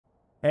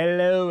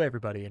Hello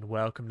everybody and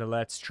welcome to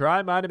Let's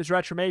Try. My name is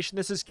Retromation.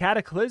 This is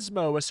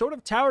Cataclismo, a sort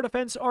of tower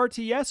defense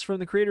RTS from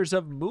the creators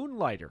of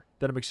Moonlighter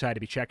that I'm excited to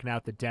be checking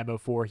out the demo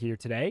for here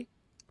today.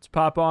 Let's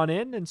pop on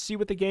in and see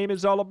what the game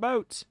is all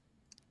about.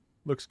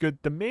 Looks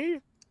good to me.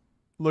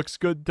 Looks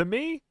good to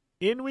me.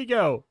 In we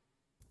go.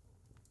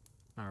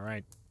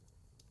 Alright.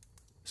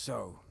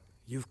 So,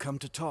 you've come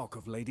to talk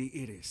of Lady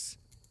Iris.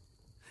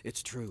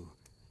 It's true,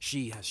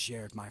 she has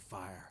shared my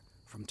fire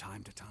from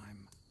time to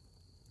time.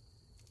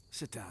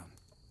 Sit down.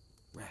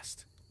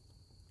 Rest.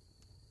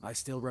 I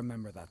still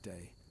remember that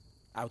day,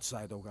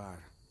 outside Ogar.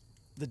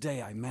 The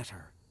day I met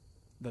her,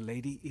 the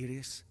Lady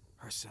Iris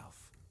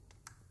herself.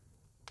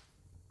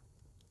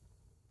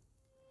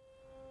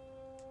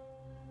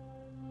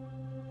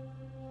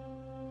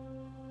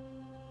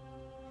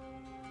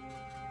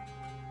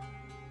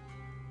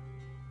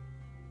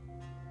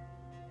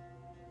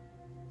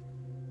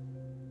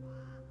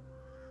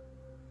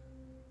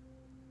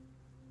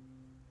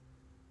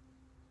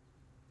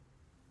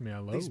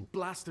 Hello. These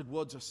blasted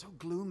woods are so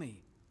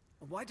gloomy.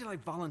 Why did I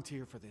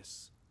volunteer for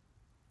this?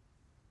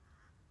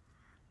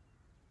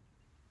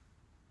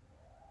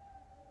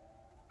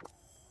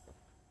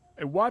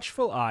 A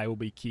watchful eye will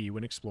be key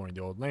when exploring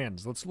the old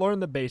lands. Let's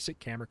learn the basic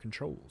camera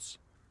controls.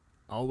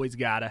 Always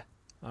gotta.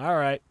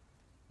 Alright.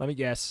 Let me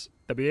guess.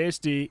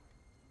 WASD.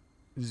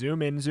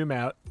 Zoom in, zoom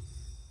out.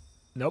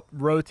 Nope.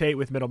 Rotate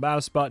with middle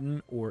mouse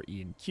button or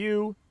E and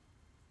Q.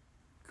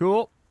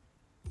 Cool.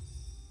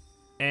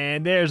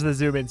 And there's the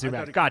zoom in, zoom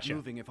out. Gotcha. Keep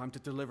moving if I'm to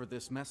deliver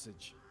this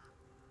message.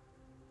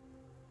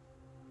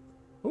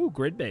 Ooh,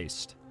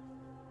 grid-based.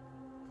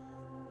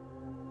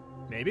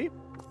 Maybe?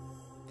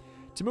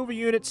 To move a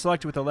unit,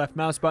 select it with the left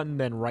mouse button,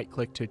 then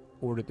right-click to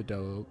order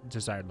the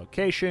desired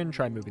location.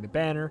 Try moving the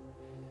banner.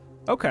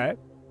 Okay.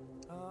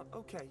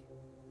 Okay.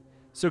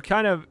 So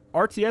kind of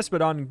RTS,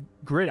 but on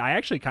grid. I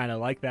actually kind of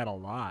like that a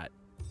lot,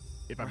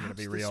 if I'm going to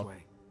be real.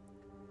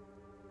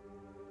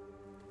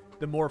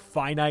 The more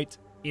finite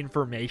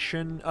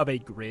information of a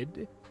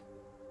grid.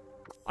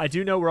 I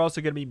do know we're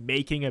also going to be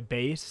making a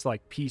base,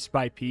 like piece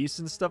by piece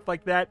and stuff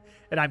like that,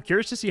 and I'm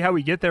curious to see how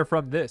we get there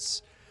from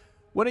this.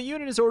 When a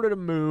unit is ordered to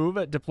move,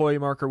 a deploy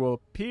marker will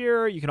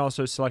appear. You can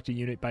also select a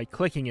unit by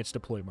clicking its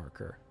deploy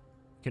marker.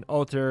 You can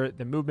alter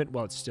the movement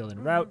while it's still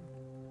en route.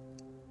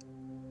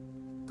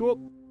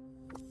 Cool.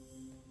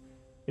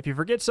 If you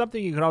forget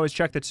something, you can always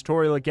check the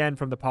tutorial again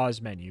from the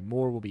pause menu.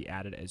 More will be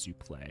added as you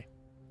play.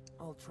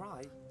 I'll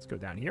try. Let's go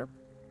down here.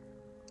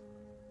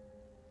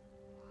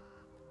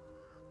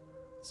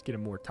 Let's get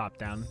him more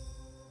top-down.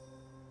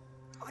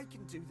 I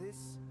can do this.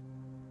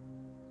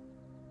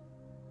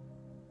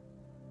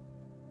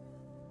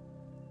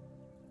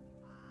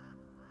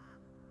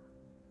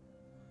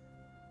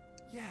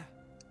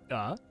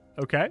 Yeah.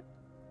 Okay.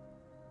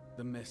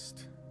 The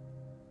mist.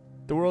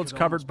 The world's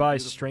covered by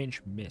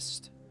strange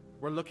mist.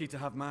 We're lucky to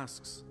have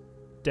masks.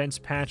 Dense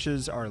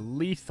patches are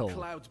lethal.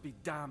 Clouds be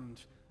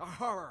damned. A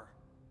horror.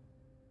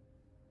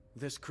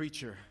 This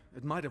creature,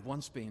 it might have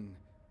once been...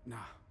 Nah,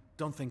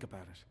 don't think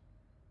about it.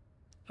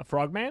 A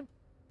frogman?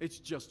 It's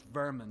just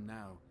vermin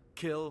now.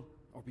 Kill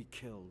or be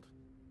killed.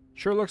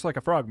 Sure looks like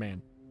a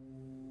frogman.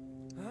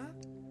 Huh?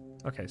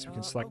 Okay, so we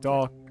can select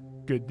all.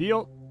 Good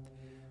deal.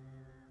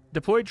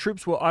 Deployed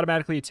troops will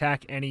automatically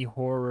attack any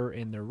horror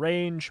in their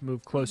range.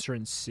 Move closer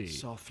and see.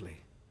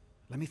 Softly.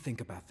 Let me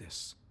think about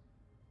this.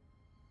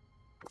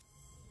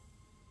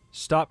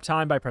 Stop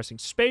time by pressing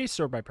space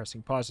or by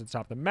pressing pause at the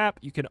top of the map.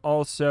 You can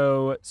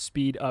also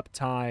speed up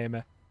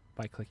time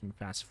by clicking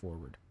fast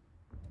forward.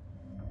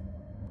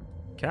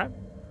 Okay.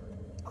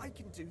 I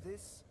can do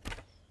this.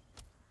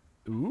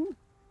 Ooh.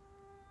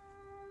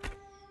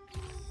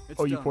 It's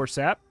Oh, you done. poor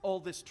sap. All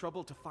this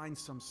trouble to find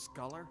some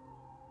scholar?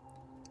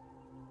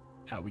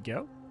 Out we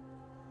go.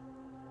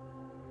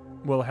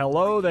 Well,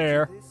 hello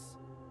there.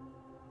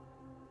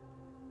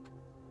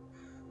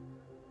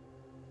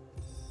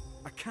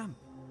 A camp.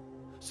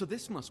 So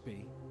this must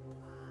be...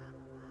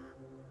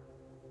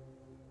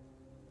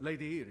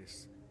 Lady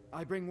Iris,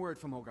 I bring word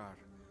from Ogar.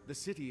 The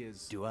city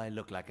is... Do I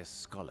look like a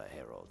scholar,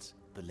 Herald?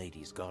 The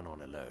lady's gone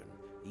on alone.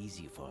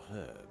 Easy for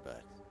her,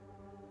 but...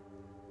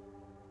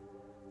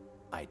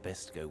 I'd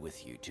best go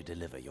with you to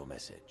deliver your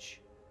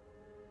message.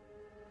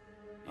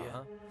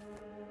 Yeah.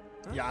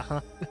 Yeah.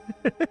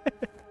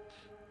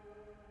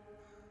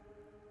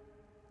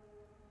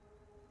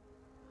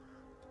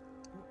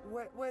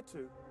 Where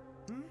to?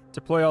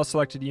 Deploy all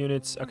selected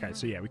units. Okay,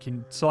 so yeah, we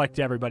can select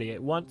everybody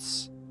at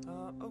once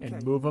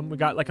and move them. We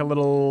got like a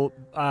little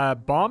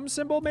bomb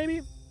symbol, maybe?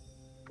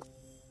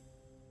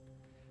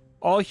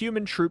 All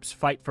human troops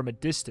fight from a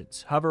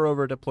distance. Hover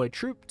over a deployed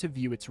troop to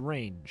view its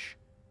range.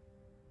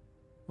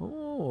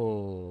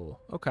 Oh,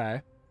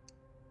 okay.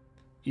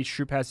 Each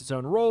troop has its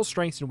own role,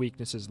 strengths, and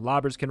weaknesses.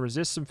 Lobbers can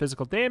resist some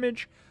physical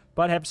damage,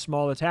 but have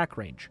small attack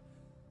range.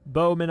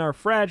 Bowmen are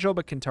fragile,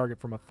 but can target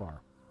from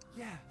afar.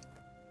 Yeah.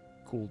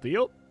 Cool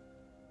deal.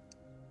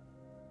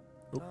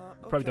 Oop,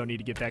 probably don't need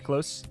to get that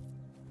close.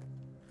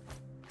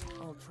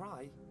 I'll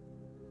try.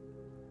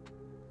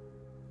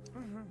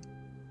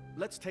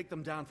 Let's take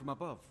them down from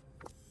above.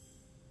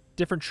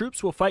 Different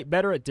troops will fight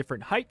better at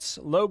different heights.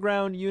 Low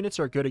ground units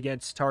are good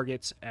against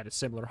targets at a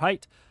similar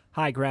height.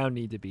 High ground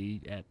need to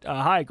be at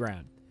high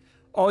ground.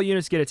 All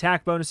units get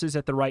attack bonuses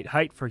at the right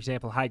height. For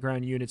example, high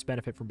ground units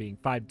benefit from being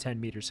 5 to 10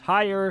 meters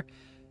higher.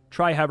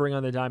 Try hovering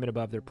on the diamond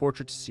above their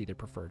portrait to see their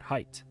preferred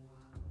height.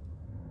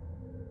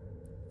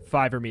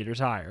 5 meters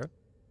higher.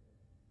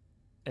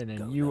 And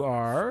then you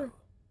are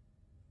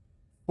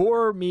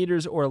 4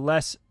 meters or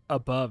less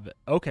above it.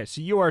 Okay, so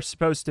you are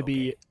supposed to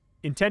be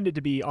intended to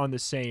be on the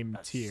same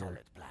tier. Solid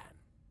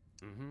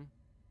plan.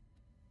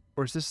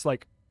 Or is this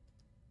like,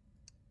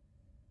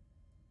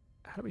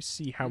 how do we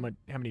see how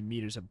many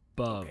meters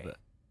above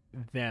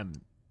them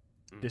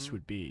this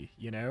would be,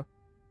 you know?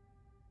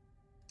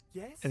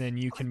 Yes. And then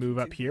you can move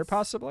up here,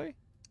 possibly?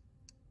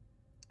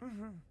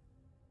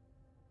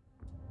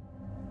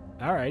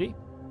 Alrighty.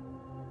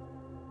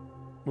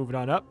 Moving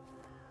on up.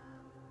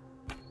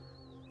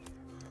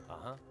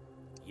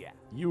 Yeah.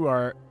 You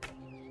are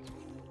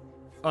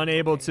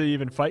unable to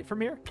even fight from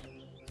here?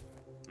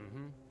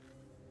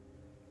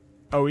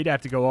 Oh, we'd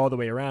have to go all the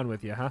way around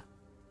with you, huh?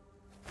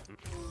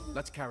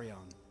 Let's carry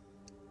on.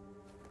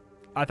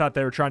 I thought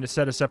they were trying to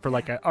set us up for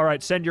like a, all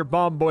right, send your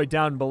bomb boy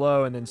down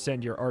below and then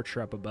send your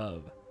archer up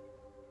above.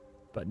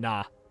 But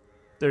nah.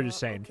 They're just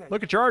saying,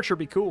 look at your archer,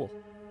 be cool.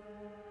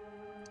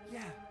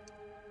 Yeah.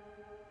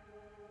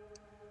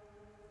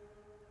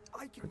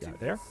 I can We got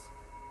it there.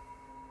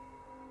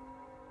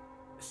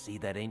 See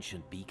that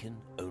ancient beacon?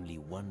 Only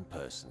one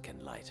person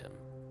can light him.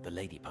 The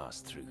lady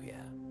passed through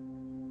here.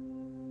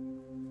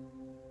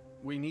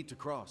 We need to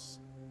cross.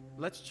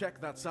 Let's check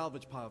that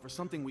salvage pile for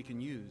something we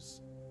can use.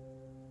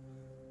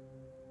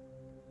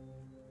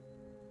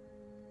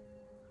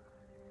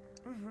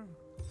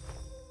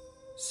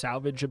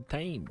 Salvage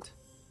obtained.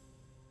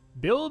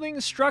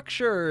 Building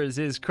structures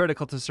is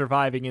critical to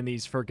surviving in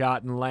these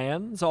forgotten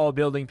lands. All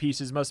building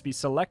pieces must be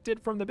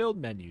selected from the build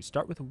menu.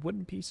 Start with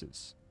wooden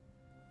pieces.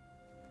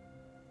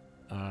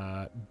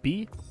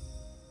 B.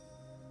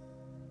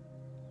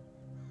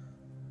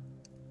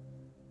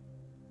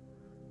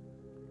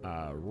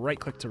 Right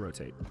click to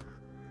rotate.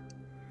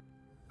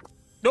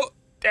 Oh,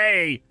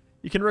 hey!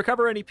 You can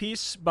recover any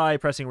piece by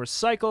pressing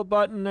recycle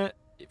button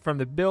from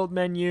the build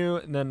menu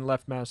and then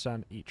left mouse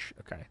on each.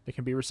 Okay. They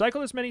can be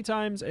recycled as many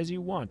times as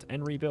you want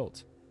and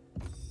rebuilt.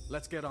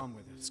 Let's get on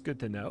with it. It's good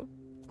to know.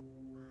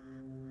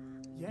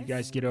 Yes, You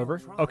guys get over?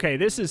 I'll try. Okay,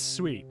 this is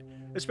sweet.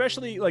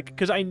 Especially, like,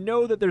 because I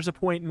know that there's a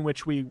point in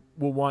which we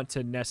will want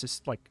to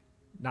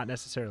not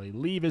necessarily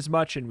leave as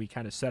much, and we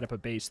kind of set up a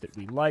base that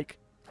we like.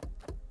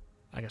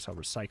 I guess I'll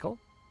recycle.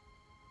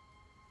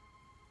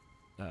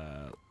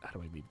 How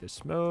do I leave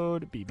this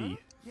mode? BB.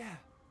 Yeah.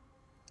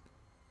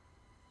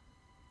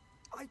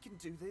 I can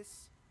do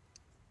this.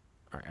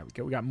 All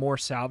right, we got more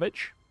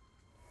salvage.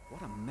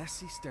 What a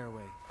messy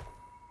stairway.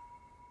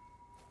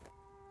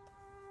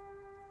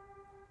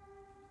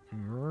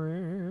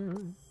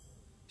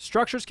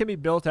 Structures can be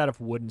built out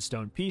of wood and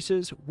stone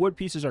pieces. Wood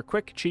pieces are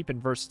quick, cheap,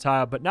 and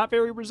versatile, but not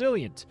very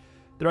resilient.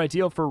 They're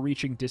ideal for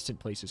reaching distant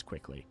places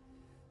quickly.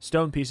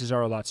 Stone pieces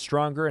are a lot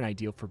stronger and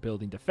ideal for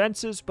building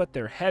defenses, but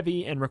they're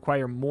heavy and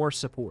require more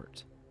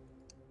support.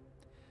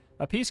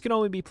 A piece can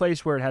only be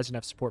placed where it has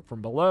enough support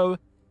from below.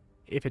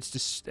 If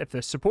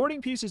the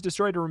supporting piece is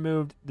destroyed or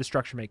removed, the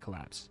structure may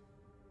collapse.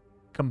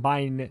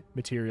 Combine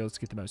materials to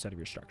get the most out of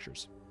your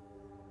structures.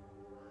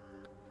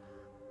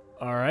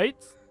 All right.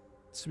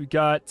 So we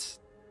got,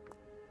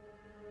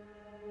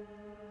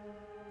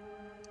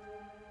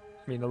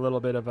 a little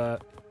bit of a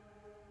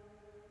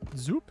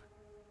zoop.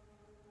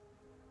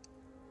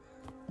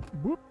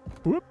 Boop,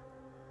 boop.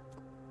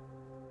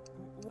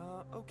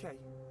 Okay.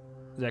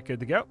 Is that good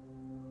to go?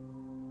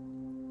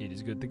 It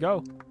is good to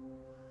go.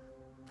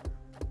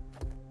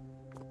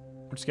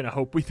 I'm just going to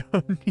hope we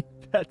don't need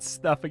that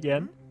stuff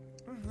again.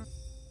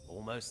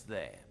 Almost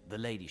there. The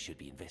lady should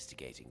be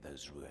investigating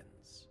those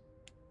ruins.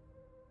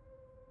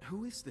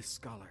 Who is this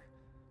scholar?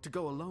 To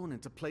go alone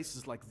into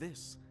places like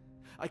this?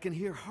 I can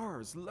hear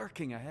horrors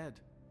lurking ahead.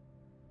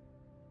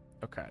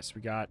 Okay, so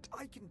we got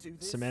I can do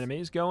this. some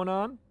enemies going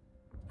on.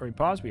 Are we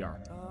pause? We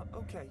are.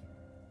 Okay.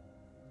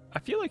 I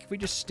feel like if we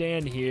just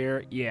stand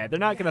here, yeah, they're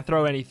not going to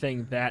throw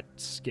anything that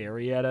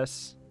scary at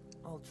us.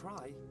 I'll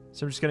try.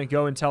 So I'm just going to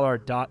go until our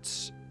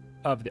dots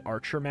of the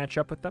archer match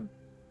up with them.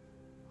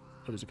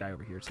 Oh, there's a guy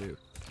over here too.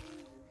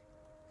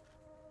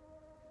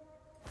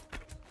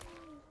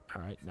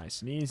 All right,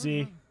 nice and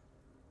easy.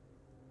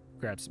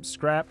 Grab some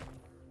scrap.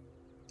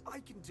 I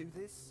can do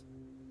this.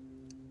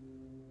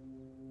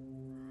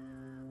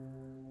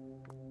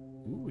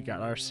 Ooh, we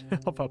got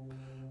ourselves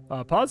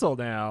a puzzle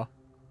now.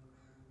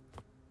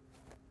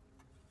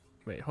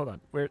 Wait, hold on.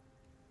 Where?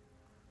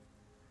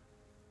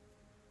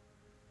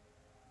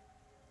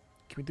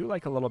 Can we do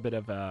like a little bit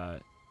of a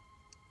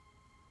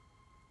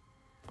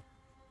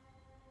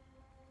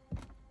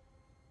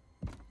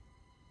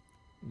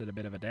little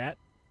bit of a dat?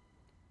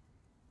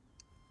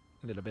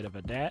 A little bit of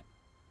a dat.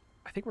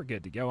 I think we're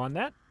good to go on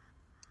that.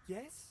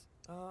 Yes?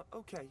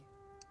 Okay.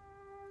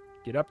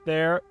 Get up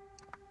there.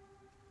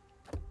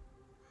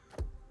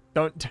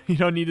 You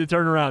don't need to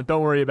turn around.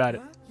 Don't worry about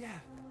it. Yeah.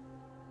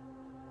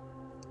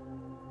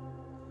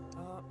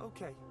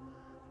 Okay.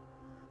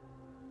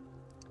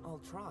 I'll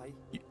try.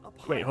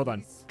 Up Wait, high, hold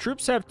on. please.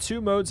 Troops have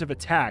 2 modes of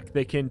attack.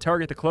 They can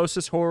target the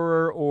closest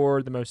horror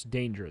or the most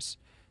dangerous.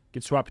 You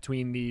can swap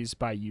between these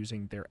by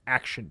using their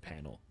action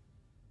panel.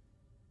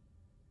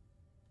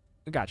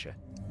 Gotcha.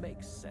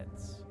 Makes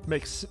sense.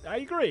 I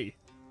agree.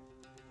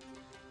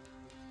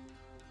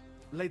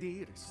 Lady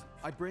Iris,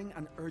 I bring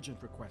an urgent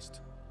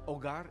request.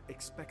 Ogar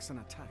expects an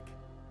attack.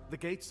 The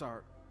gates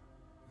are...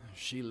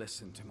 She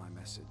listened to my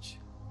message.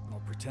 Or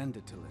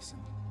pretended to listen.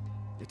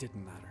 It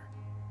didn't matter.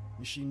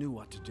 She knew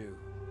what to do.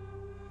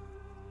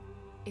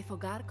 If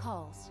Ogar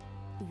calls,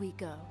 we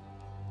go.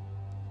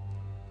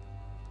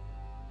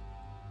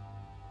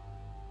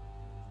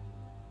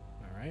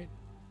 All right.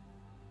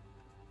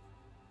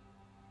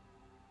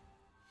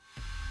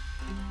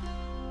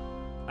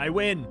 I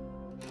win.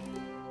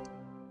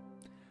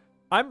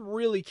 I'm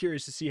really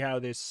curious to see how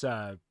this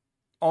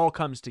all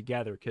comes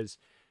together, because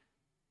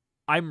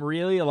I'm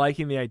really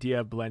liking the idea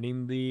of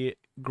blending the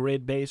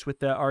grid base with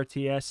the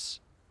RTS.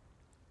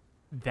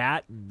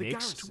 That The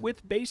mixed garrison.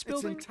 with base It's in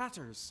building?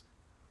 tatters.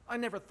 I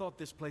never thought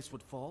this place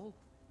would fall.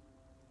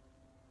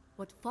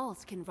 What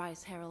falls can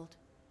rise, Herald.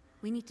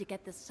 We need to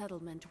get this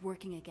settlement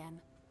working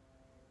again.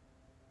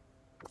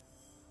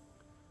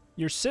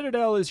 Your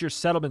citadel is your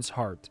settlement's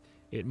heart.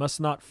 It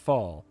must not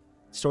fall.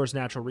 It stores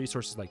natural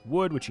resources like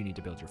wood, which you need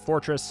to build your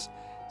fortress.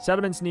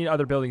 Settlements need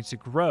other buildings to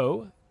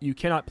grow. You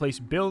cannot place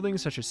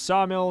buildings such as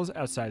sawmills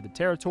outside the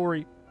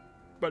territory,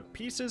 but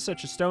pieces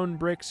such as stone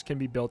bricks can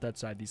be built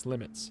outside these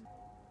limits.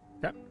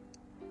 Okay.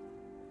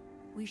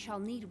 We shall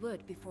need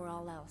wood before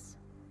all else.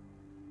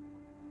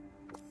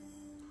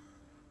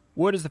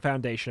 Wood is the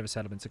foundation of a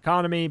settlement's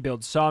economy.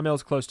 Build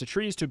sawmills close to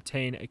trees to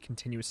obtain a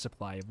continuous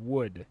supply of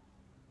wood.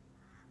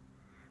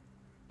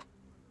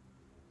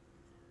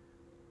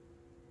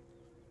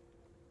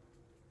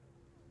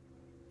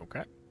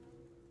 Okay.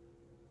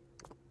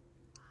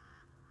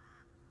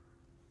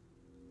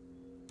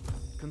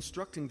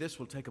 Constructing this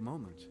will take a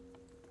moment.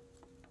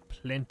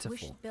 Plentiful. We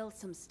should build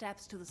some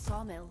steps to the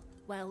sawmill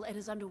while it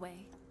is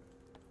underway.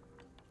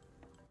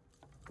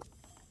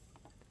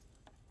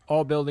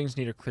 All buildings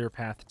need a clear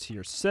path to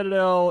your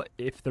citadel.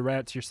 If the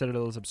route to your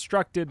citadel is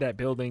obstructed, that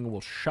building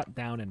will shut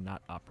down and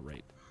not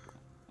operate.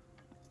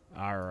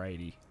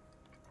 Alrighty.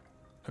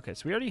 Okay,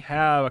 so we already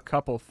have a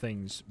couple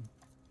things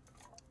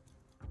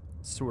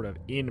sort of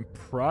in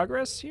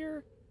progress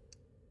here.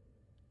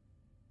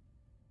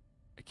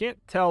 I can't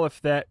tell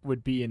if that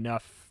would be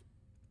enough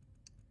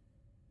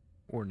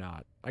or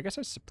not. I guess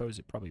I suppose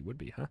it probably would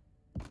be, huh?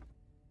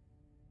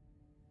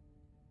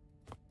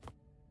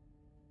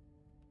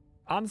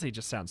 Honestly, it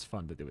just sounds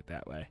fun to do it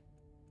that way.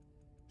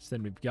 So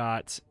then we've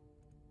got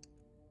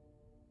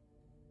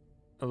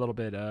a little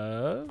bit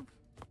of...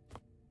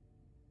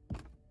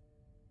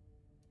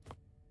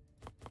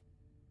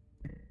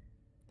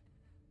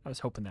 I was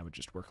hoping that would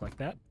just work like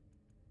that.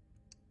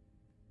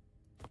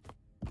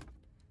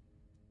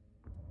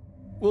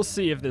 We'll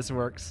see if this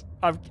works.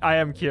 I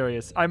am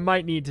curious. I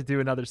might need to do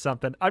another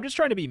something. I'm just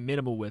trying to be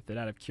minimal with it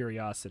out of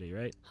curiosity,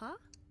 right? Huh?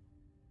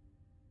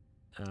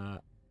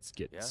 Let's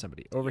get Yeah?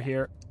 somebody over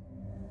here.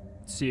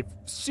 See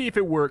if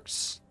it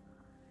works.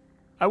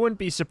 I wouldn't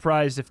be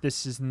surprised if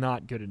this is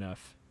not good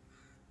enough.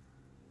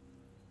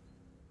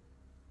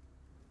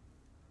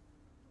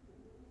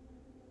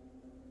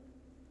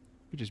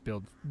 We just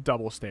build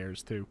double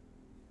stairs too.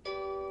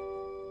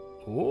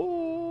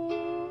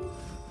 Oh,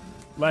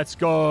 let's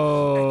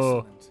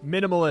go. Excellent.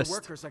 Minimalist. The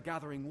workers are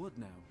gathering wood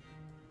now.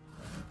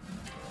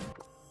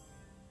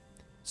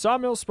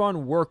 Sawmills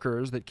spawn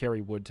workers that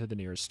carry wood to the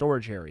nearest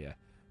storage area.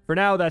 For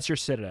now, that's your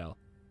citadel.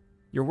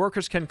 Your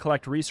workers can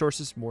collect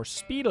resources more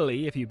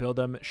speedily if you build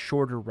them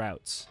shorter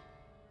routes.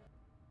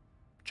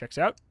 Checks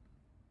out.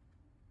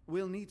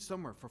 We'll need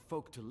somewhere for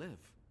folk to live.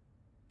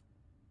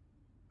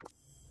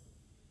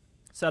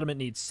 Settlement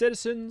needs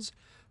citizens.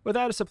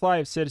 Without a supply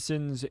of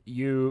citizens,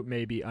 you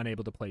may be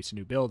unable to place a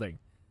new building.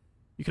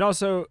 You can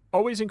also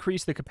always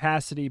increase the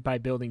capacity by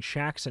building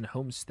shacks and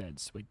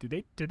homesteads. Wait,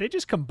 did they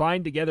just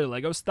combine together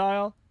Lego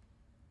style?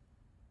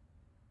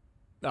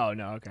 Oh,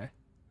 no, okay.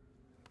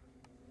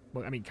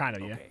 Well, I mean, kind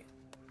of, yeah. Okay.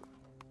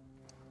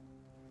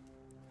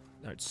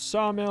 Alright,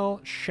 sawmill,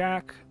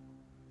 shack.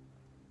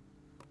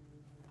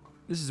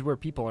 This is where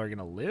people are going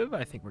to live.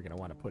 I think we're going to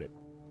want to put it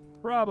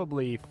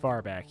probably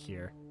far back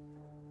here.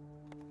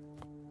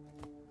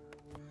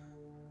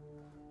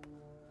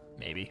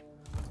 Maybe.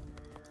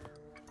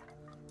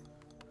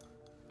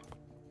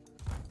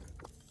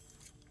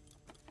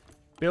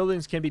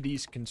 Buildings can be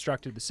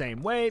deconstructed the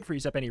same way. It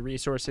frees up any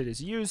resource it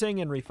is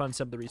using and refunds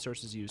some of the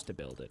resources used to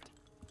build it.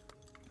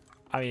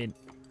 I mean,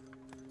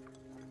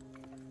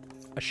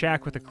 a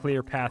shack with a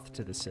clear path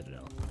to the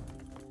citadel.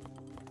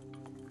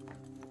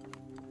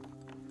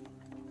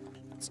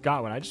 It's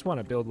got one. I just want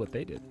to build what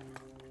they did.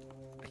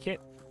 I can't.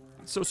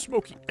 It's so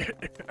smoky.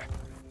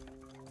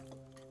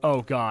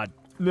 Oh, God.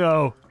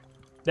 No.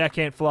 That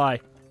can't fly.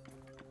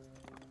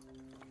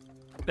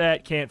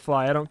 That can't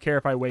fly. I don't care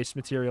if I waste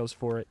materials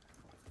for it.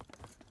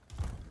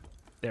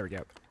 There we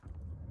go.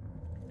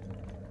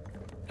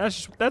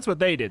 That's what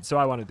they did, so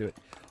I want to do it.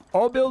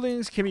 All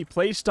buildings can be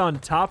placed on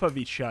top of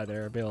each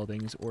other,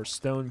 buildings or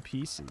stone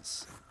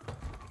pieces.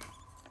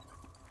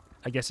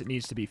 I guess it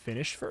needs to be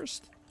finished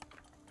first.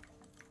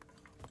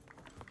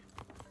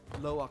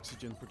 Low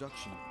oxygen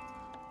production.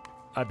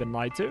 I've been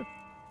lied to?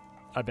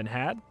 I've been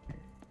had?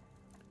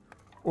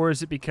 Or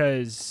is it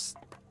because...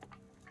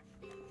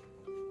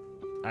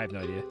 I have no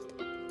idea.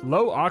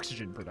 Low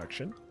oxygen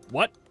production?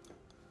 What?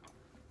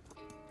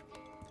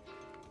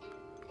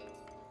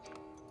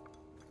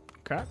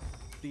 Okay.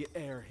 The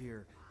air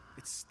here,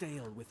 it's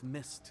stale with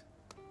mist.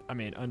 I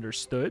mean,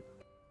 understood.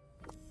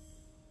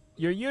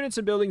 Your units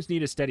and buildings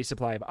need a steady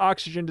supply of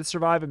oxygen to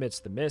survive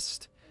amidst the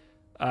mist.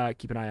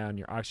 Keep an eye on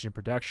your oxygen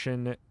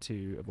production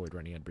to avoid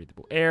running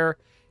unbreathable air.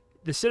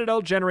 The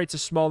Citadel generates a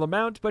small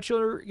amount, but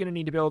you're going to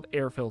need to build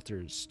air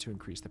filters to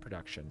increase the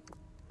production.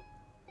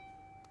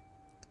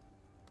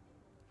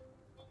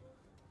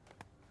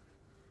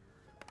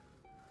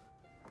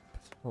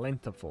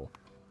 Plentiful.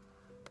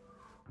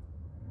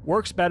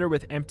 Works better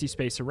with empty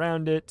space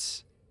around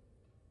it.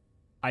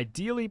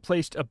 Ideally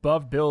placed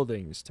above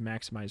buildings to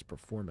maximize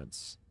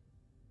performance.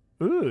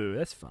 Ooh,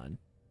 that's fun.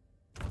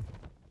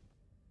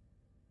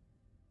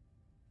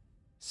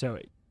 So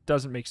it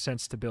doesn't make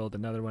sense to build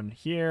another one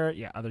here.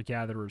 Yeah, other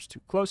gatherers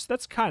too close.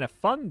 That's kind of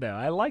fun, though.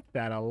 I like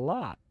that a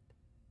lot.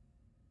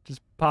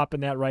 Just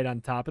popping that right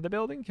on top of the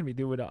building. Can we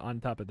do it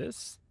on top of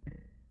this?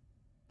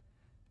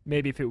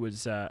 Maybe if it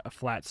was a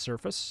flat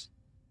surface.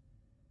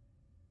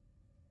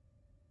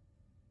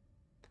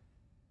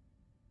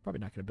 Probably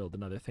not going to build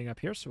another thing up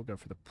here, so we'll go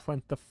for the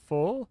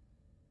plentiful.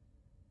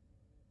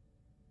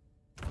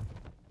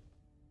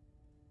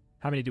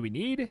 How many do we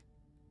need?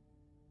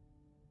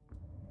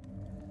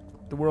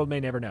 The world may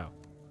never know.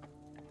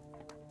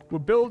 We'll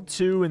build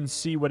 2 and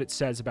see what it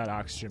says about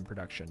oxygen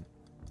production.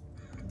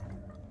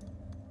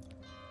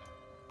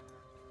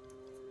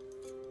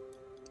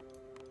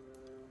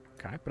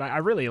 Okay, but I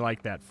really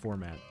like that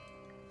format.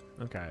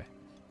 Okay.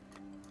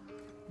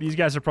 These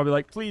guys are probably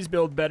like, please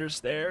build better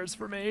stairs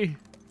for me.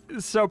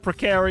 It's so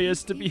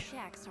precarious to be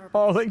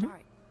falling.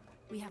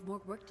 We have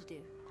more work to do.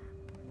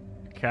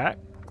 Okay.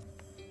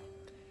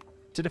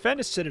 To defend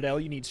a citadel,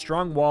 you need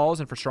strong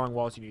walls, and for strong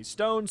walls, you need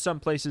stone. Some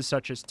pieces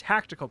such as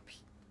tactical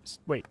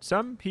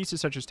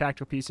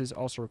pieces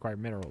also require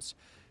minerals.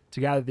 To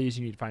gather these,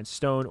 you need to find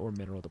stone or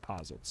mineral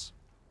deposits.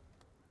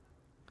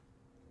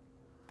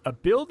 A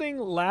building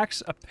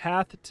lacks a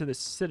path to the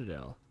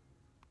citadel.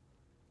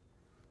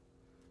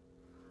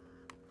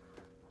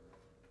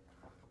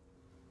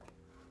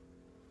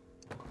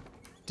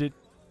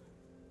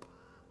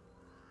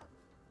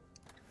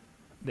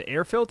 The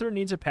air filter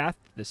needs a path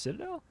to the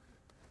citadel?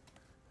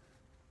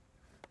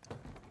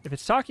 If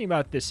it's talking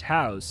about this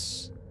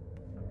house,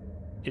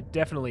 it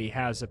definitely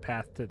has a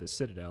path to the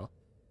citadel.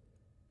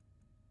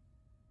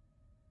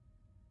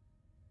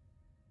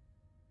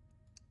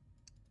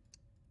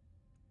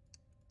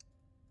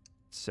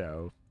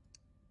 So,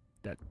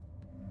 that...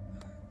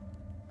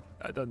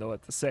 I don't know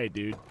what to say,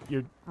 dude.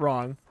 You're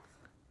wrong.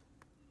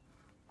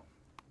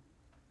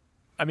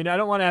 I mean, I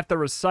don't want to have to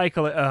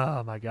recycle it.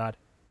 Oh, my God.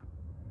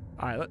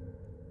 All right,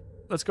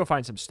 let's go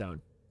find some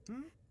stone.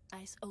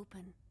 Eyes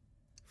open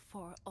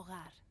for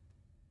Orar.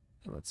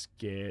 Let's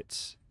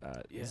get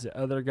the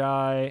other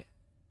guy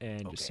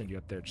and just send you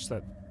up there. Just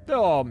so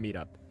they'll all meet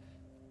up.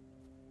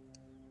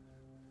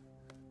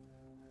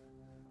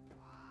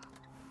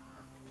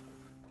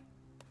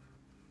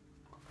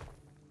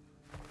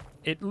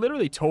 It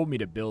literally told me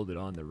to build it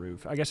on the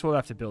roof. I guess we'll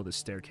have to build a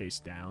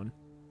staircase down.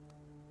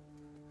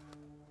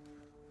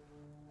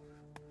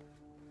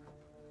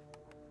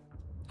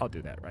 I'll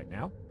do that right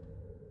now.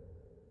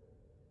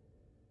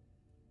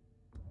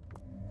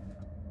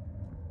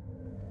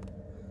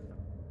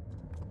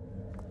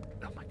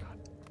 Oh my God.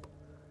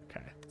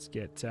 Okay, let's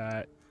get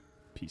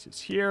pieces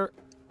here.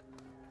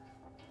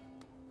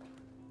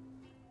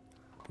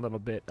 A little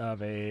bit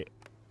of a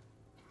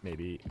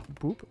maybe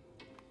boop.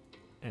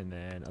 And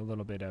then a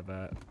little bit of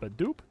a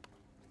badoop.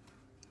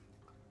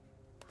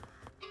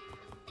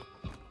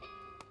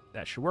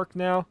 That should work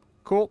now.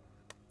 Cool.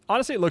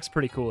 Honestly, it looks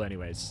pretty cool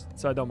anyways,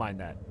 so I don't mind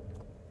that.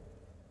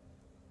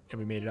 Have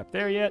we made it up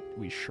there yet?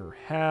 We sure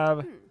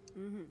have.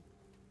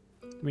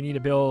 We need to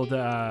build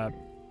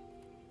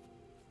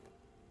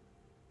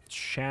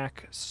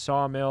shack,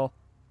 sawmill.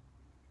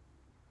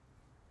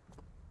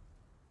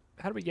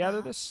 How do we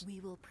gather this? We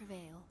will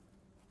prevail.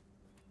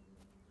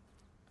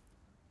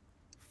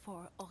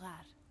 For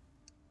Orar.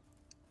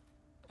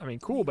 I mean,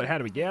 cool, but how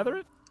do we gather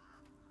it?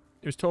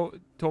 It was told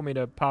me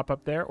to pop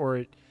up there, or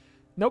it...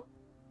 Nope.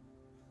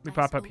 We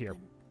pop up here.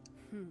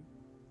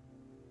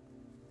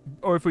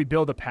 Or if we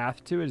build a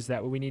path to it, is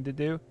that what we need to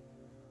do?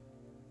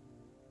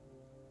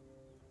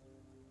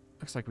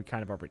 Looks like we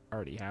kind of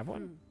already have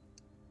one.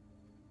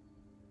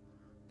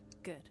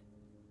 Good.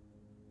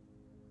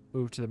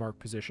 Move to the marked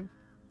position.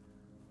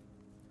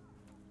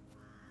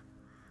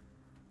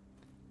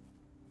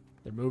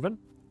 They're moving.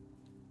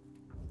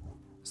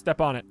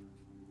 Step on it.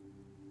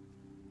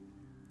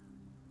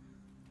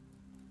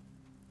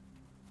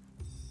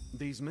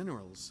 These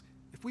minerals,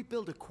 If we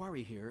build a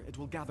quarry here, it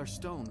will gather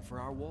stone for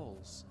our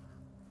walls.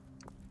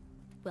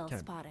 Well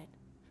spotted.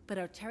 But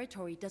our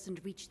territory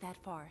doesn't reach that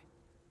far.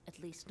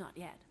 At least not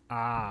yet.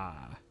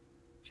 Ah.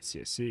 I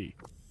see.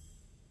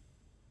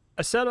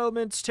 A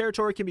settlement's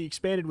territory can be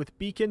expanded with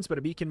beacons, but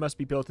a beacon must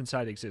be built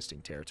inside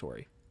existing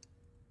territory.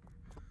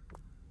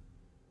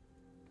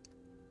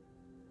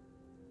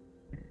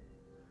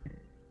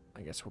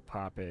 I guess we'll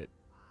pop it.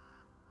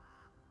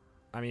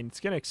 I mean, it's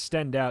going to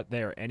extend out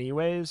there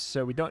anyways,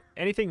 so we don't...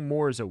 Anything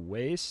more is a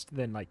waste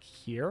than, like,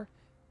 here.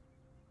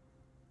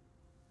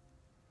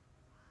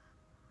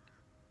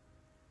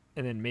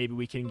 And then maybe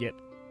we can get...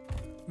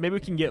 Maybe we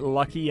can get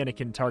lucky and it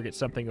can target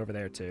something over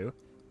there, too.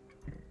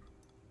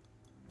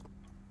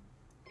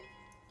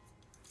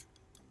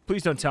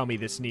 Please don't tell me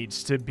this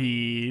needs to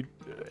be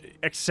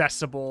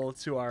accessible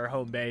to our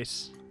home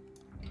base.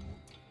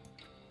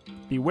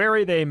 Be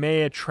wary, they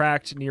may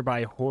attract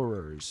nearby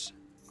horrors.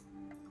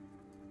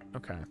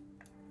 Okay.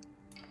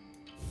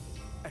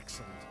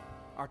 Excellent.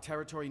 Our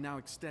territory now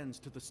extends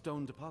to the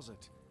stone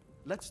deposit.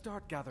 Let's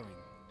start gathering.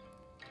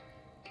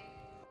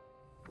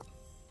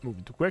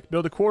 Moving too quick.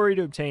 Build a quarry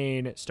to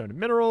obtain stone and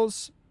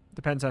minerals.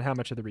 Depends on how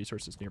much of the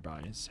resources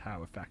nearby is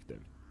how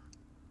effective.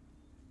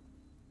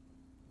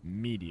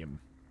 Medium.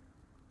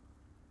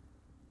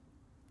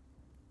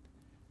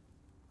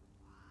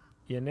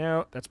 You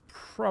know, that's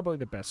probably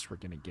the best we're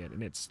going to get,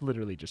 and it's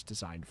literally just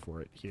designed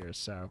for it here,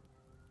 so...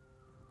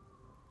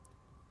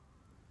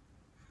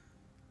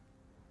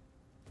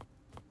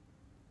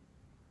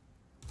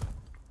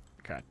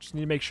 Okay, just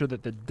need to make sure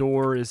that the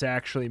door is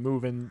actually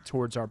moving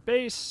towards our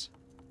base.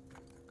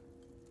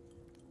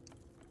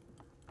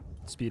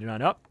 Speed it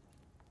on up.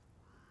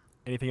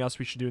 Anything else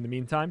we should do in the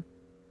meantime?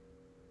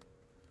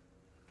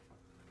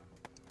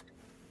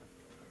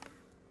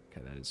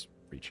 Okay, that is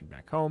reaching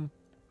back home.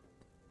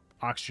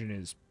 Oxygen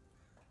is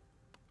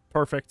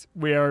perfect.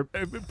 We are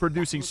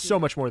producing so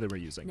much more than we're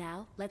using.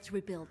 Now, let's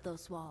rebuild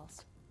those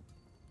walls.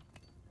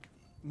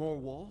 More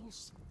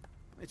walls?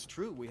 It's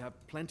true, we have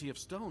plenty of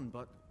stone,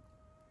 but...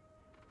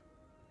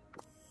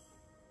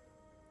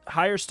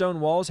 Higher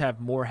stone walls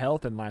have more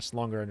health and last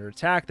longer under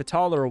attack. The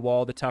taller a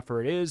wall, the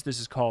tougher it is.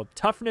 This is called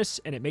toughness,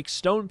 and it makes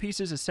stone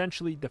pieces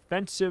essentially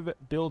defensive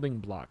building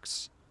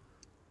blocks.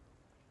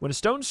 When a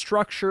stone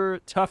structure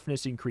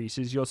toughness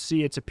increases, you'll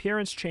see its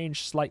appearance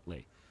change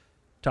slightly.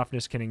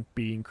 Toughness can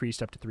be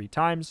increased up to 3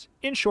 times.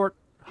 In short,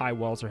 high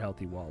walls are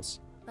healthy walls.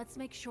 Let's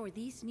make sure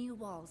these new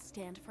walls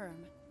stand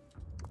firm.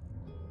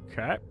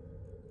 Okay.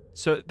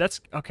 So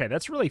that's... Okay,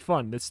 that's really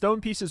fun. The stone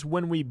pieces,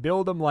 when we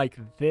build them like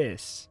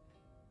this,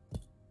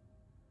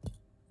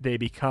 they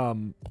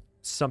become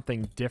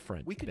something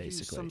different, we could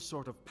basically. use some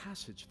sort of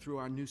passage through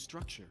our new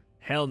structure.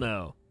 Hell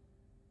no.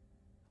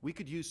 We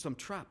could use some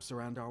traps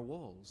around our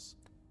walls.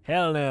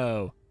 Hell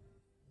no.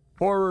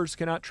 Horrors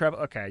cannot travel...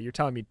 Okay, you're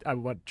telling me... I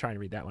was trying to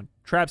read that one.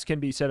 Traps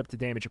can be set up to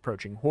damage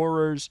approaching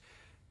horrors.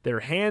 They're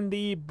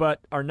handy,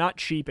 but are not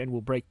cheap and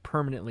will break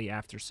permanently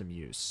after some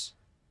use.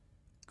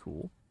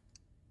 Cool.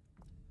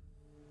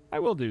 I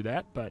will do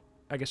that, but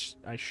I guess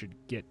I should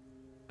get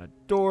a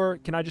door.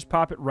 Can I just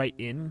pop it right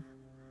in?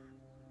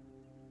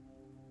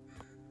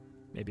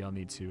 Maybe I'll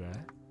need to...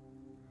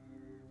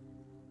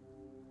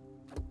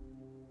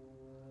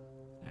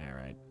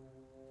 Alright.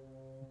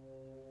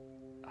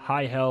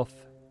 High health.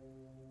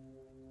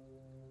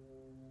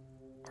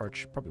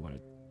 Arch. Probably want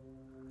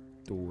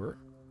a door.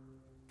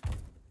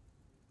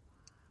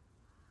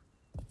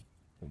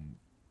 Boom.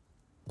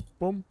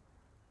 Boom.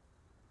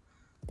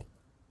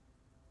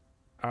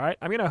 Alright,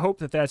 I'm going to hope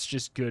that that's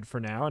just good for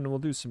now, and we'll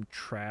do some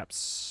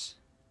traps.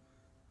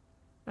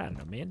 I don't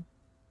know, man.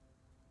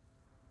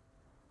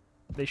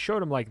 They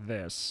showed them like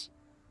this.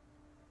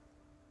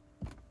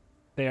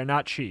 They are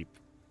not cheap.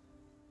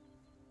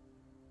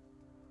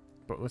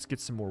 But let's get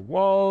some more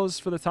walls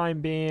for the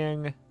time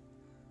being.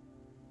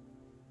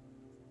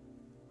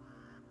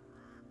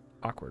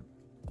 Awkward.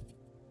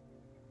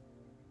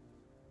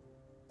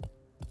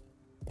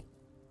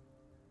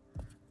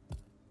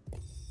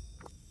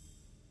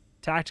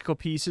 Tactical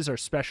pieces are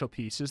special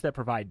pieces that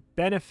provide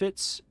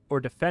benefits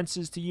or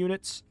defenses to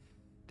units.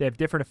 They have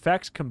different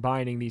effects.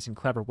 Combining these in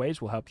clever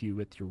ways will help you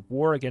with your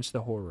war against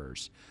the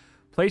horrors.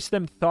 Place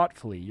them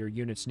thoughtfully. Your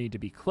units need to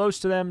be close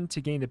to them to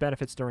gain the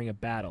benefits during a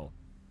battle.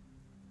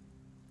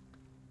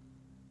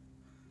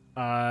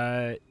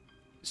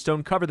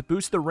 Stone cover that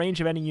boosts the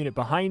range of any unit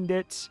behind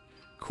it.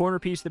 Corner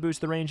piece that boosts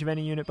the range of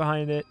any unit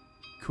behind it.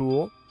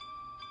 Cool.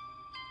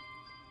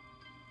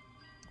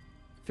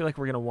 I feel like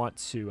we're going to want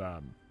to...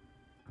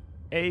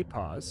 A,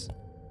 pause.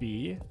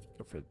 B,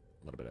 go for a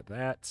little bit of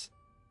that.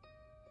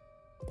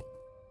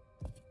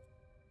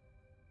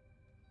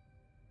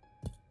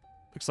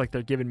 Looks like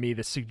they're giving me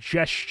the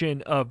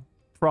suggestion of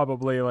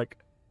probably, like,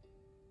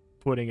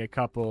 putting a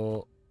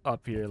couple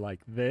up here like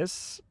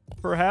this,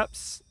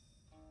 perhaps.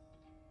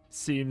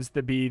 Seems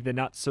to be the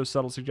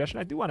not-so-subtle suggestion.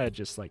 I do want to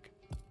just, like,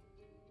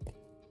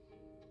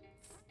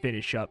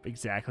 finish up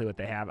exactly what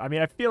they have. I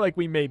mean, I feel like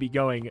we may be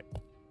going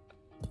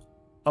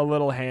a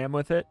little ham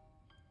with it.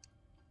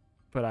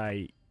 But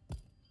I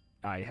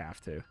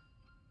have to.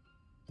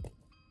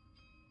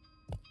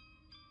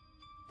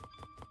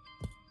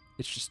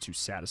 It's just too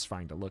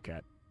satisfying to look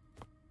at.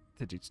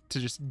 To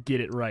just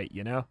get it right,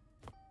 you know?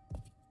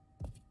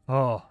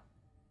 Oh.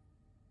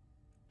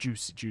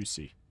 Juicy,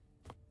 juicy.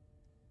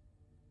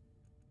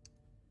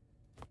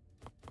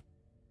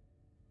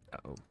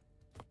 Uh-oh.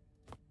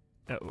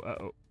 Uh-oh,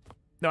 uh-oh.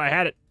 No, I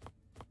had it.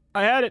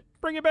 I had it.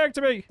 Bring it back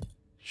to me.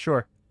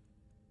 Sure.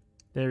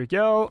 There we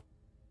go.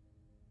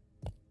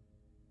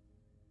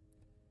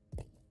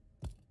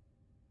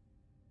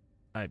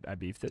 I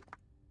beefed it.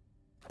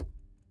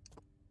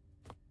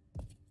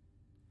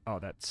 Oh,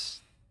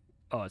 that's...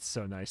 Oh, it's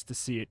so nice to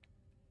see it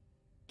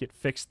get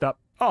fixed up.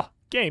 Oh,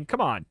 game,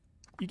 come on.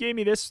 You gave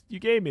me this. You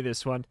gave me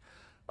this one.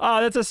 Ah,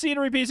 that's a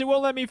scenery piece. It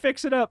won't let me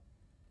fix it up.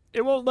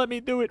 It won't let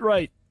me do it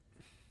right.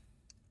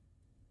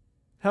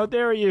 How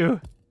dare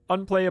you?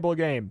 Unplayable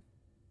game.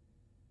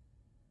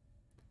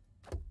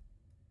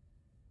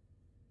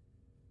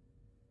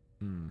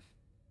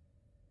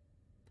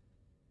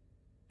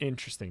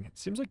 Interesting. It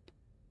seems like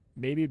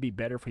maybe it'd be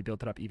better if we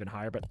built it up even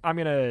higher, but I'm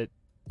gonna...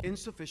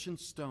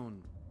 Insufficient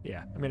stone.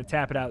 Yeah, I'm going to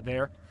tap it out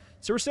there.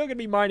 So we're still going to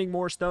be mining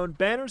more stone.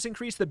 Banners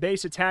increase the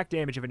base attack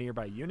damage of a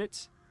nearby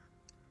unit.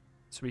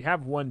 So we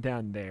have one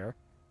down there.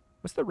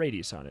 What's the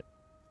radius on it?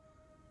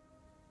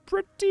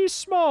 Pretty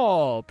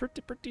small.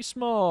 Pretty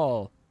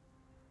small.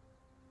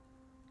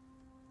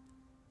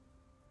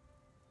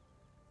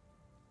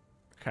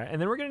 Okay,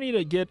 and then we're going to need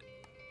to get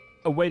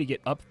a way to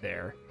get up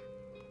there.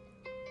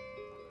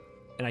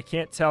 And I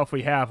can't tell if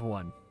we have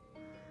one.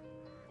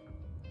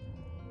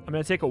 I'm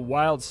going to take a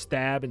wild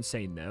stab and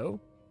say no.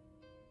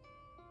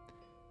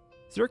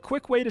 Is there a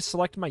quick way to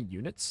select my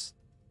units?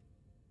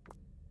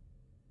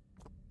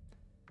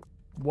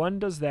 1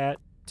 does that.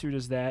 2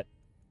 does that.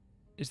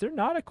 Is there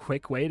not a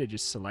quick way to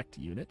just select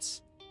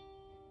units?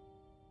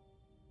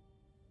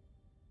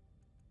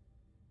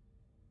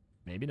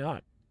 Maybe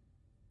not.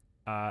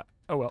 Oh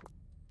well.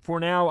 For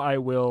now, I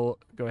will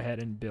go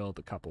ahead and build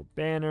a couple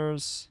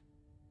banners.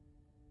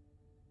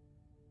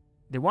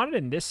 They want it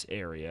in this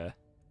area.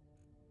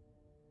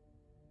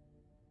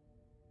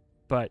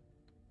 But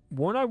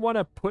won't I want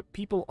to put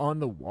people on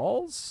the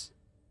walls?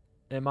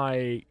 Am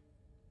I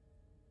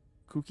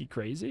kooky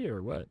crazy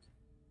or what?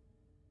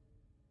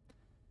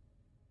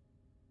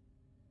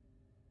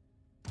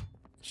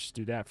 Just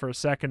do that for a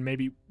second.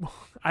 Maybe,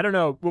 I don't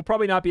know. We'll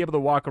probably not be able to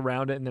walk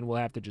around it, and then we'll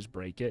have to just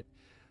break it.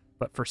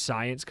 But for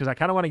science, because I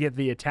kind of want to get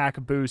the attack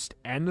boost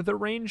and the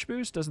range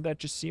boost. Doesn't that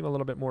just seem a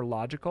little bit more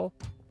logical?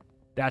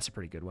 That's a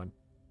pretty good one.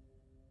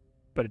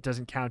 But it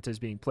doesn't count as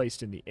being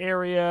placed in the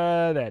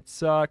area. That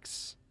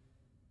sucks.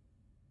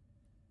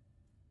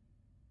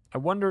 I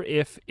wonder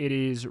if it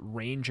is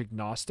range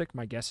agnostic.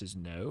 My guess is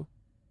no.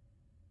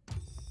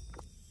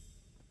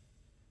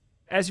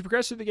 As you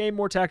progress through the game,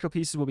 more tactical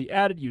pieces will be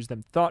added. Use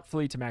them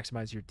thoughtfully to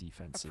maximize your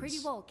defenses. A pretty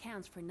wall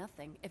counts for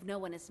nothing if no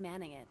one is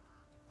manning it.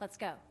 Let's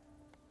go.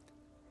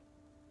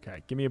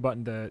 Okay, give me a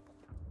button to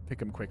pick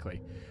them quickly.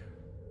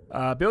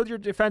 Build your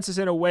defenses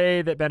in a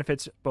way that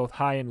benefits both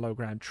high and low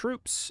ground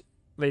troops.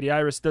 Lady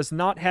Iris does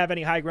not have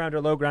any high ground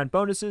or low ground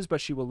bonuses, but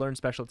she will learn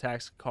special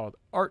attacks called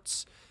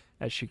arts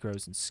as she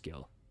grows in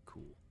skill.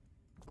 Cool.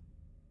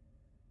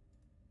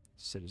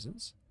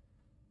 Citizens.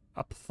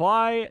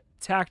 Apply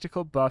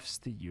tactical buffs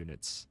to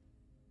units.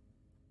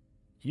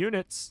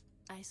 Units.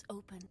 Eyes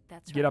open.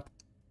 That's right. Get up.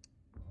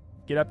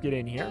 Get up, get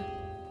in here.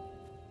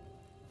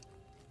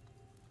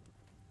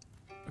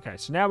 Okay,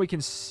 so now we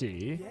can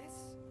see Yes?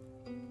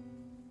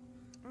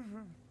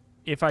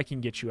 if I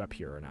can get you up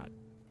here or not.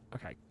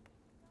 Okay.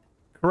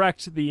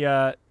 Correct,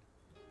 the,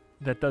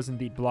 that does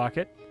indeed block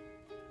it.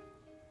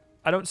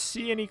 I don't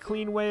see any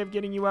clean way of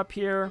getting you up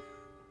here.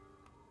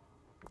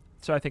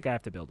 So I think I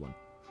have to build one.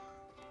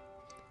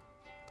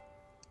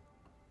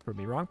 Prove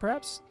me wrong,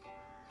 perhaps?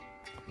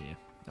 Yeah,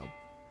 no.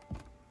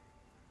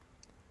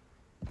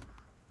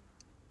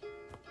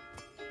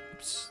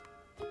 Oops.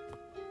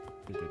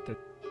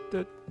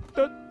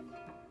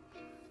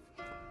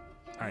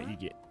 Alright, you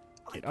get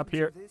up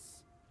here.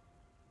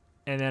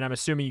 And then I'm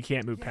assuming you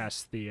can't move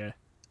past the...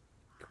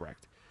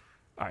 Correct.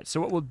 Alright,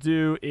 so what we'll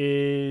do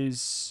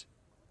is...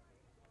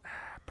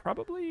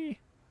 Probably...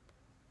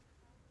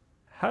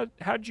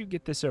 How'd you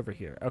get this over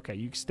here? Okay,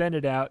 you extend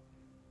it out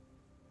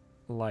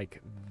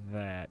like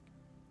that.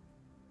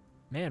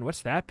 Man,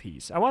 what's that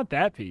piece? I want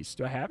that piece.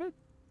 Do I have it?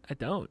 I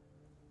don't.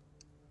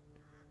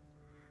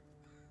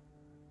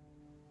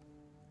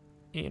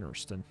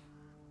 Interesting.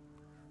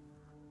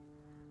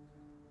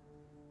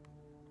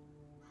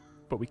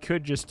 But we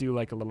could just do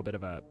like a little bit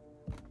of a...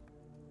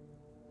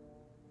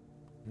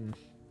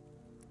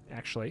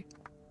 Actually,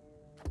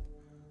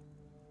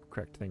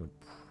 correct thing would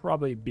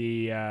probably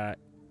be to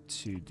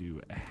do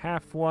a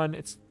half one.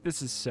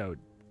 This is so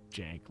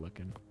jank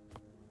looking.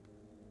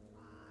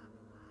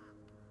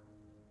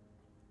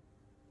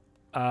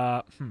 We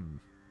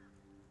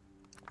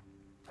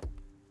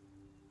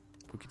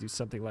could do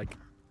something like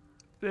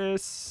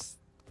this.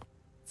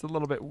 It's a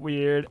little bit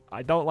weird.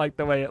 I don't like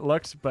the way it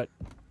looks, but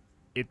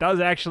it does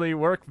actually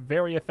work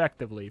very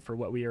effectively for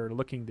what we are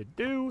looking to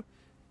do.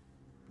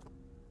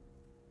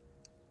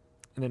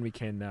 And then we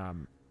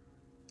can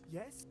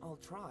Yes, I'll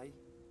try.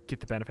 Get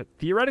the benefit.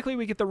 Theoretically,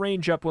 we get the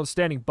range up while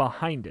standing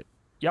behind it.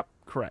 Yep,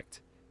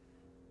 correct.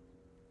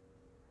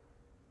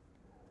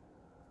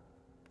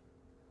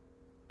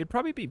 It'd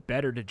probably be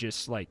better to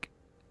just, like,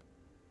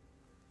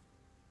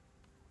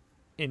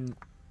 in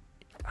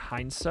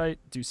hindsight,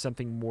 do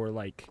something more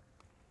like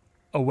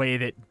a way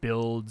that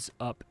builds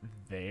up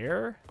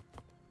there.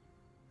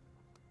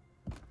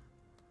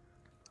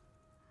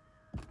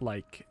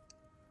 Like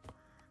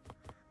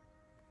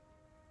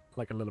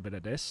a little bit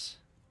of this.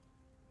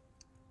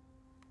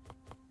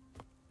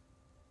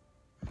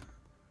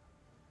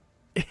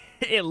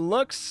 It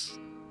looks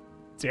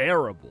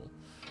terrible,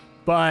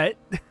 but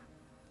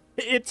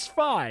it's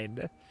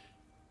fine.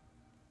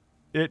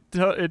 It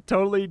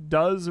totally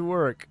does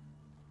work.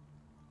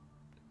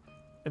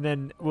 And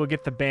then we'll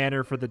get the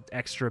banner for the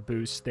extra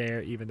boost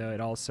there, even though it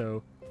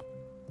also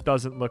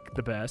doesn't look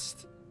the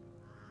best.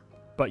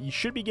 But you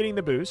should be getting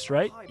the boost,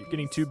 right? You're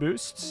getting 2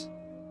 boosts.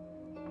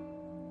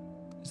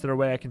 Is there a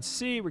way I can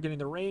see? We're getting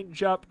the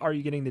range up. Are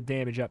you getting the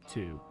damage up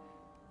too?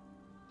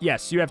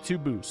 Yes, you have 2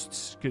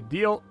 boosts. Good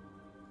deal.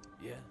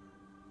 Yeah.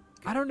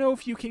 I don't know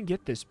if you can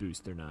get this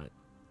boost or not.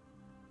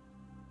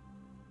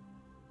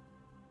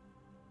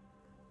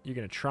 You're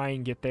going to try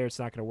and get there. It's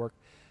not going to work.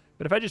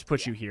 But if I just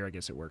put you here, I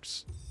guess it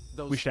works.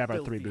 We should have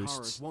our 3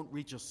 boosts. Won't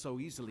reach us so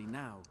easily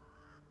now.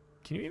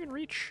 Can you even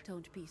reach?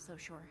 Don't be so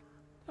sure.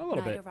 A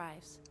little bit. Night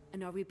arrives,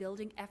 and our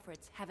rebuilding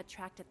efforts have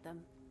attracted them.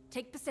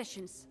 Take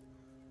positions.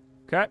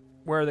 Okay,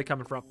 where are they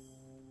coming from?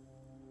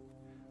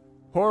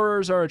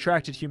 Horrors are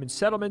attracted to human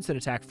settlements and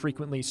attack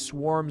frequently.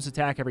 Swarms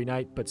attack every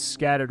night, but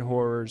scattered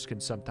horrors can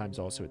sometimes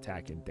also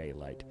attack in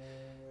daylight.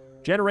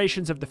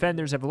 Generations of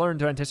defenders have learned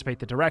to anticipate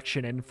the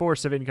direction and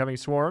force of incoming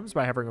swarms.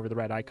 By hovering over the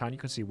red icon, you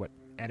can see what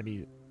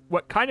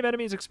kind of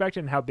enemy is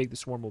expected and how big the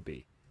swarm will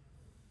be.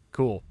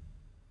 Cool.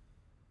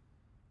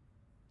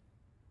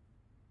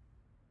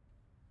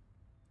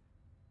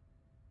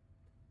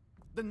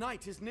 The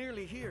night is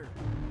nearly here.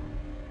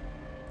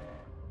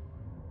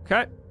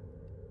 Okay.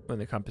 When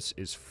the compass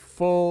is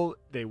full,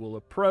 they will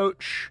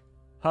approach.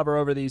 Hover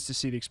over these to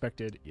see the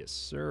expected. Yes,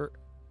 sir.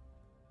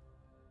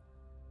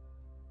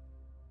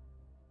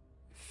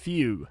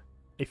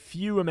 A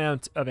few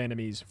amount of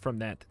enemies from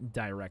that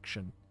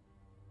direction.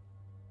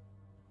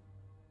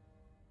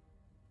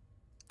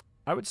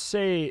 I would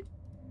say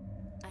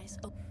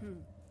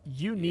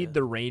you need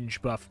the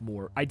range buff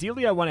more.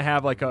 Ideally, I want to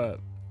have like a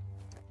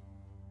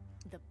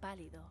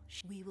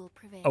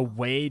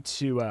way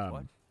to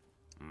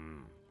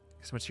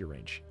so what's your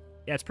range?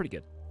 Yeah, it's pretty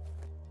good.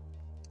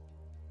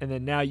 And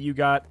then now you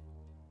got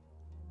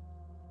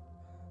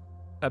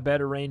a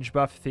better range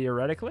buff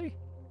theoretically.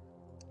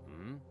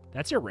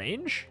 That's your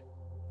range?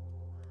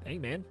 Dang,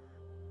 man.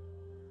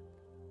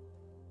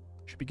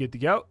 Should be good to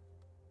go.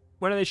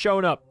 When are they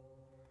showing up?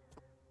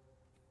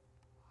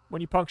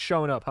 When you punks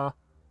showing up, huh?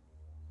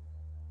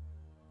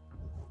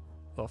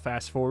 A little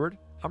fast forward.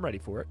 I'm ready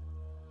for it.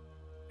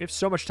 We have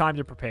so much time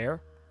to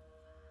prepare.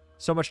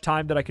 So much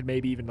time that I could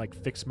maybe even, like,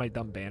 fix my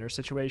dumb banner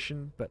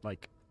situation. But,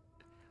 like,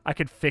 I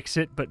could fix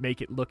it but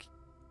make it look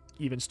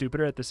even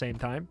stupider at the same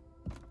time.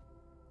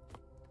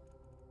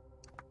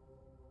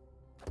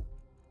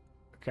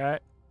 Okay.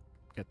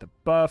 Get the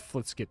buff.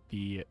 Let's get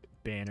the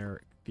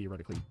banner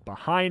theoretically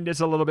behind us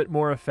a little bit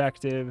more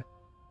effective.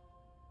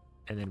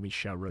 And then we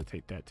shall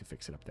rotate that to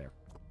fix it up there.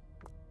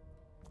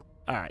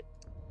 Alright.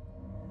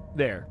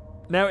 There.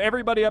 Now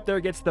everybody up there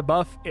gets the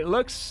buff. It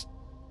looks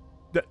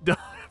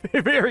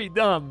very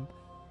dumb.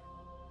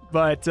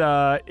 But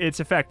it's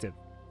effective.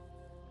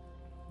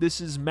 This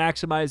is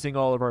maximizing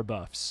all of our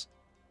buffs.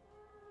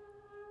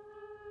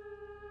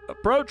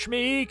 Approach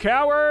me,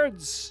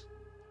 cowards!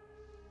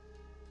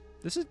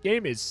 This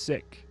game is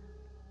sick,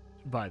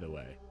 by the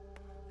way.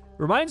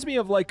 Reminds me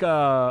of like an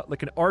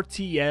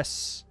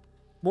RTS,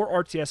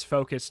 more RTS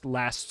focused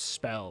Last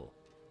Spell,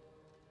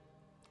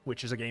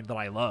 which is a game that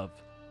I love.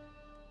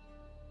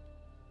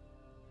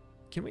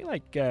 Can we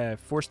like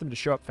force them to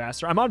show up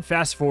faster? I'm on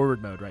fast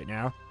forward mode right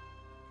now.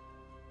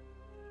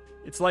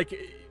 It's like,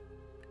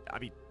 I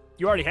mean,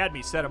 you already had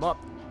me set them up.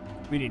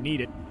 We didn't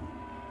need it.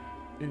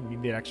 Didn't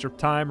need the extra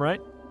time,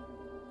 right?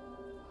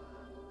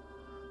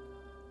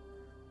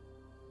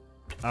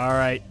 All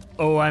right.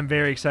 Oh, I'm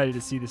very excited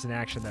to see this in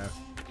action, though.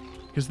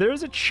 Because there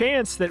is a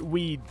chance that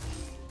we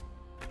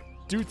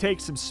do take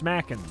some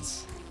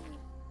smackings.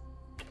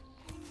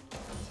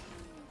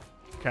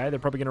 Okay, they're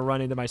probably going to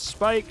run into my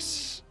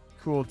spikes.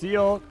 Cool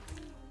deal.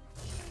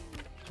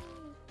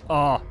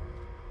 Oh.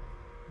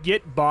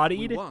 Get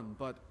bodied. We won,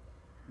 but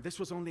this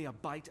was only a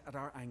bite at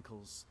our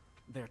ankles.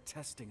 They're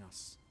testing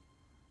us.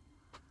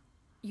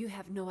 You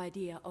have no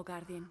idea, O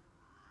Guardian.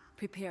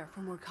 Prepare for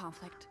more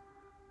conflict.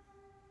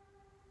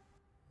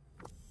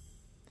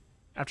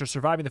 After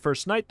surviving the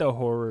first night, the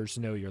horrors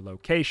know your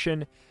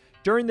location.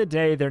 During the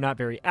day, they're not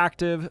very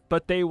active,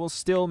 but they will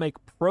still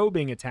make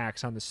probing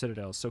attacks on the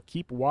Citadel, so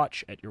keep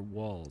watch at your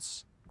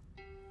walls.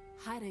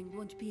 Hiding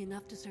won't be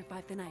enough to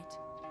survive the night.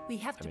 We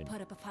have to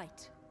put up a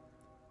fight.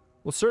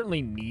 We'll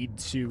certainly need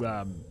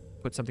to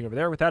Put something over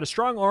there. Without a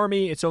strong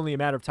army, it's only a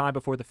matter of time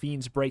before the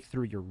fiends break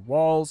through your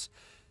walls.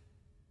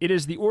 It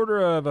is the order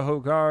of a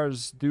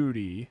Hogar's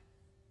duty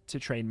to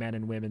train men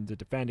and women to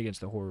defend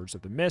against the horrors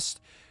of the mist.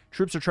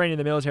 Troops are trained in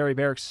the military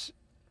barracks.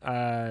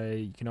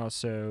 You can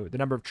also... The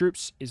number of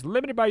troops is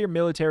limited by your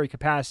military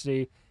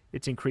capacity.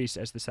 It's increased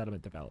as the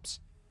settlement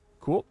develops.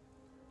 Cool.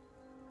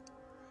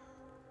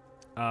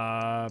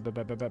 Not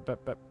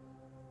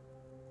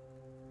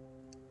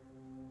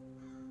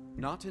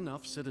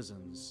enough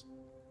citizens.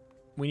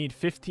 We need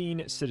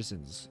 15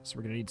 citizens, so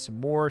we're going to need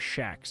some more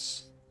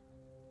shacks.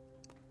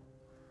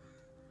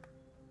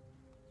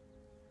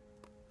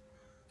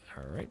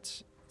 All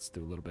right, let's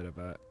do a little bit of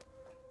a...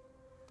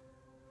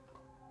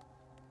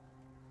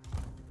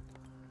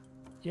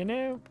 You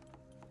know,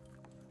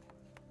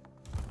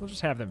 we'll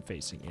just have them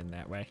facing in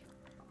that way.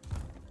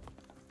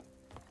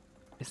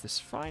 Is this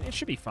fine? It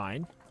should be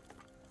fine.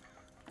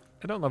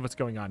 I don't love what's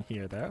going on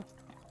here, though.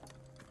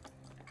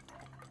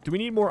 Do we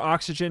need more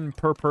oxygen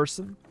per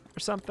person or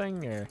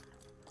something? Or...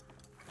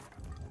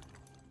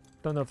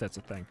 Don't know if that's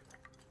a thing.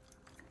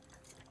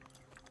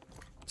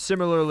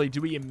 Similarly,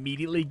 do we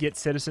immediately get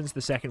citizens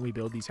the second we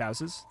build these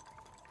houses?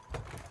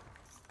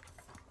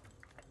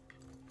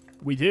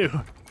 We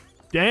do.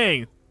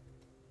 Dang.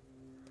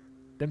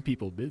 Them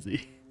people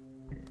busy.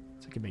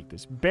 So I can make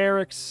this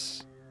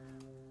barracks.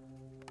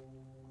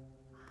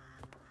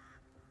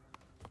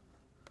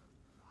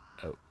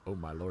 Oh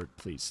my lord,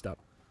 please stop.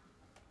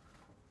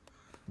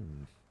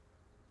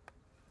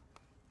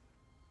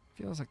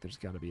 Feels like there's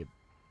got to be a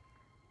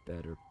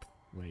better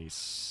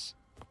place.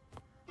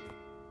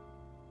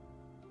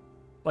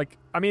 Like,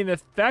 I mean, the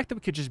fact that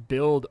we could just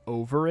build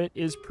over it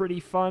is pretty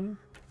fun.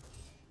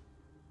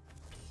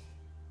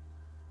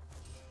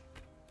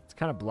 It's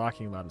kind of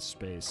blocking a lot of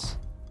space.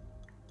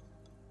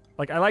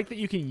 Like, I like that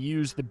you can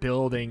use the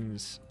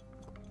buildings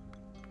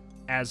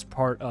as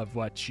part of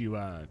what you,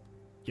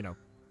 you know,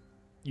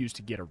 use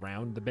to get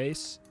around the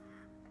base.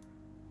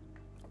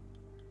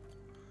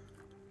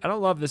 I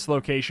don't love this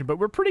location, but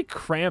we're pretty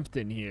cramped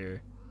in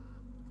here.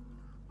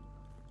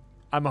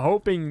 I'm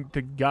hoping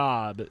to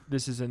God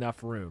this is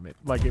enough room. It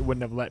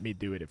wouldn't have let me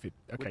do it if it...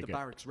 Okay, With the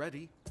barracks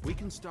ready, we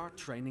can start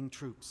training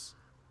troops.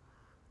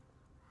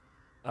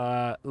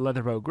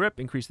 Leather bow grip,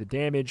 increase the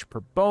damage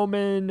per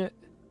bowman.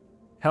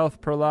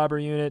 Health per lobber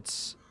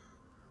units.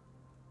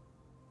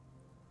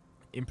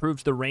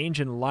 Improves the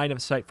range and line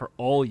of sight for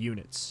all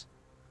units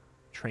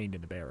trained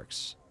in the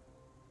barracks.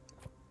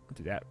 I'll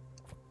do that.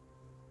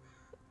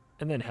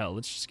 And then, hell,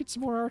 let's just get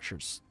some more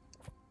archers.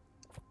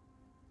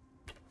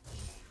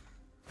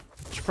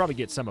 Should probably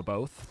get some of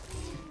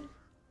both.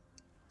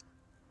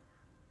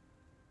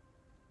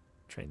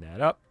 Train that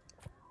up.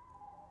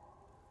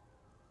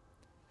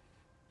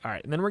 All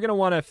right, and then we're going to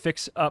want to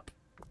fix up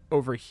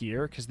over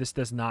here, because this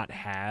does not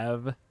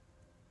have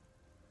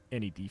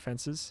any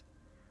defenses.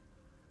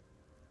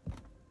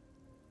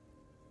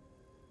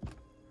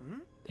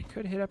 They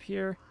could hit up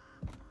here.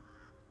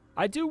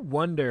 I do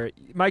wonder...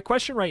 My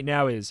question right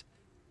now is,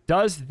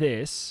 does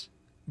this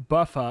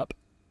buff up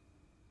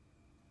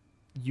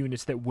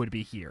units that would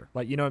be here?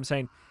 Like, you know what I'm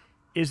saying?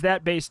 Is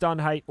that based on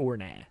height or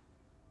nah?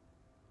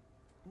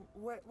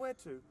 Where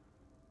to? You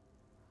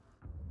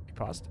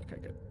paused? Okay,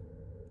 good.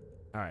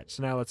 All right,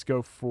 so now let's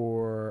go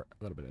for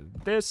a little bit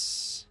of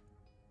this.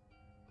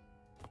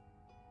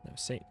 No,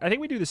 same. I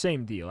think we do the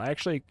same deal. I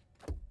actually,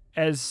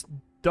 as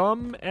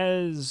dumb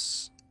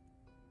as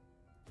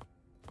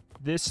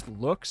this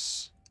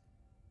looks,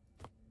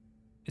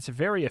 it's a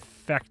very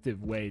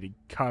effective way to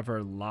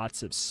cover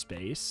lots of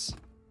space.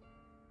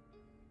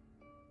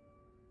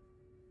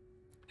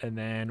 And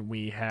then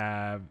we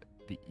have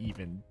the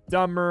even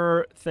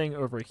dumber thing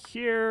over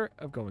here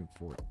of going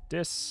for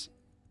this.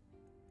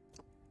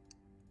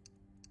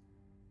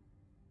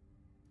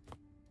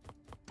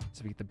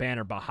 So we get the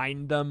banner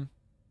behind them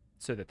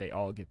so that they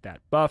all get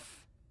that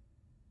buff.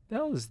 The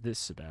hell is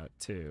this about,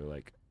 too?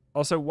 Like,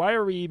 also, why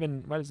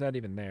is that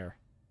even there?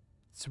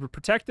 So we're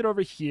protected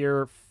over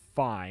here,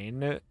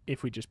 fine,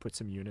 if we just put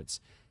some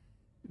units.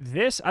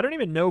 This, I don't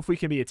even know if we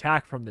can be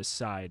attacked from this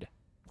side.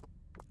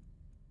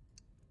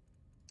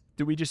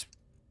 Do we just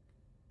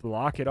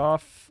block it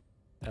off?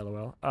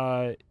 LOL.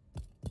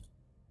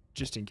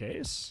 Just in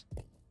case.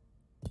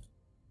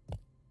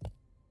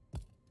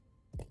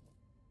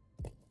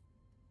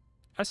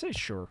 I say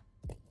sure.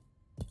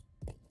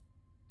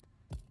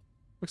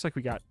 Looks like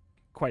we got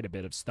quite a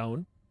bit of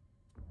stone.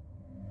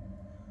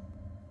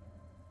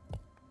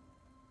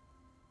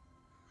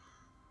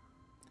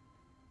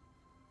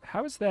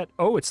 How is that?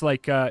 Oh, it's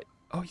like, oh,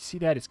 you see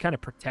that? It's kind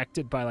of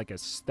protected by like a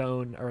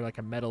stone or like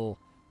a little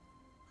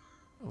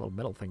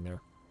metal thing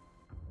there.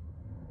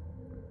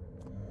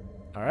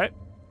 All right.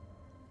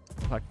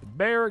 Like the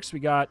barracks, we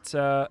got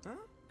a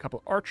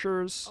couple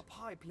archers. Up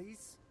high,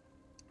 please.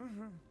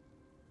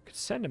 Could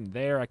send him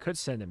there. I could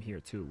send him here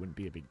too. It wouldn't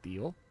be a big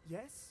deal.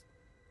 Yes.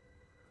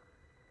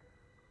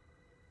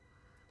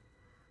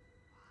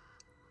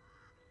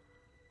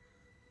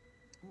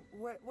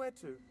 Where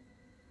to?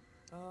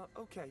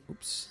 Okay.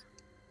 Oops.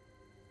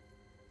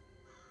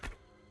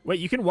 Wait,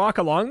 you can walk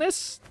along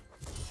this?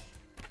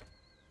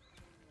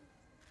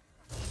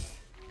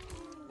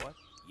 What?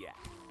 Yeah.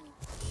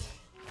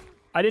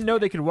 I didn't know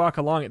they could walk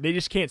along it. They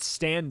just can't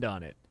stand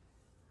on it.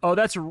 Oh,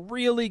 that's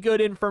really good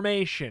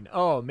information.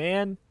 Oh,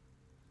 man.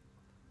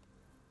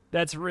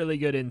 That's really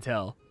good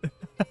intel.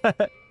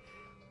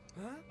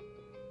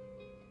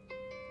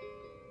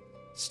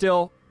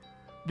 Still,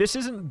 this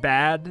isn't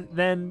bad,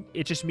 then.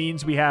 It just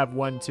means we have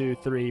 1, 2,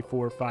 3,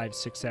 4, 5,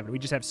 6, 7. We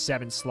just have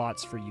 7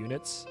 slots for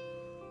units.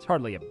 It's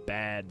hardly a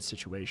bad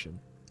situation.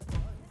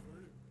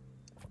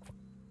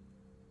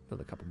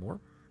 Build a couple more.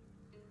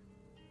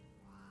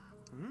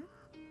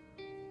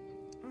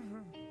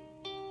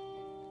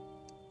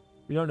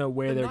 We don't know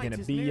where they're going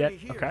to be yet.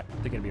 Okay,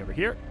 they're going to be over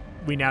here.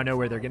 We now know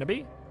where they're going to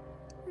be.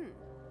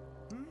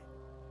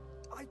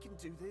 I can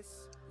do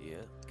this. Yeah,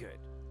 good.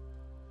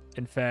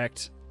 In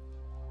fact,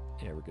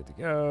 yeah, we're good to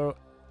go.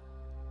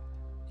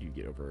 You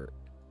get over.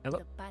 Hello.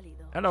 The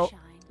pálido Hello. shine.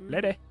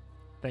 Lady.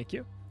 Thank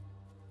you.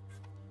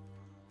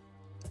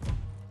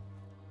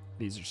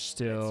 These are Let's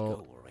still...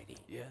 go already.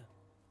 Yeah.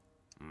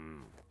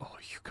 Oh,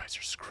 you guys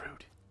are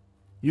screwed.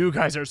 You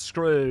guys are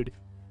screwed.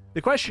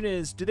 The question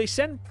is, do they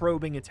send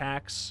probing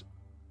attacks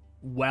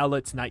while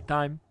it's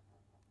nighttime?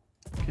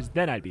 Because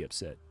then I'd be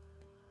upset.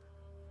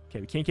 Okay,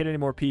 we can't get any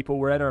more people.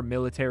 We're at our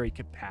military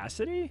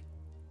capacity.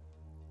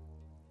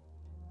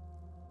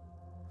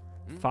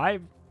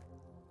 5.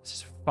 This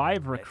is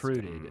 5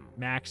 recruited.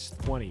 Max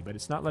 20, but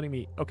it's not letting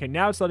me... Okay,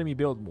 now it's letting me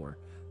build more.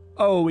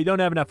 Oh, we don't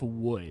have enough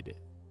wood.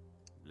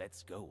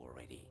 Let's go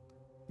already.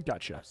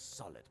 Gotcha. A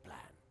solid plan.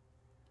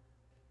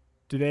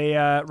 Do they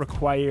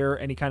require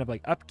any kind of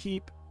like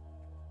upkeep?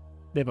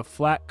 They have a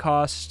flat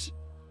cost.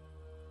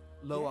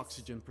 Low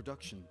oxygen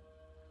production.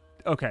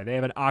 Okay, they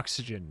have an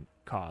oxygen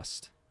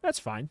cost. That's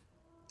fine.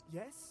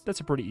 Yes? That's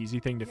a pretty easy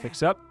thing to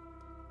fix up.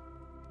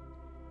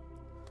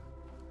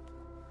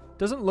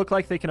 Doesn't look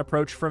like they can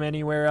approach from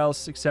anywhere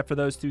else except for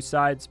those 2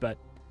 sides, but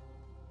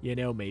you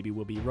know, maybe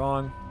we'll be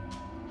wrong.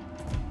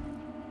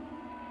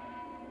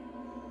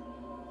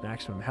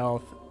 Maximum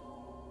health.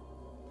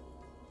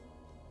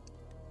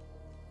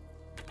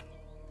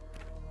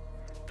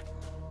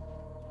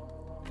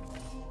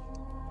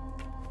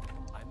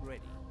 I'm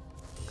ready.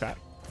 Okay.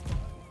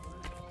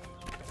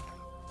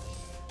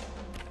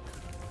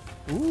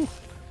 Ooh.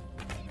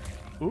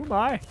 Ooh,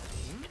 my.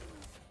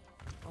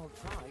 I'll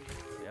try.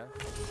 Yeah.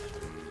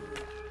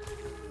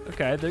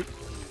 Okay,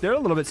 they're a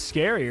little bit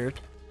scarier.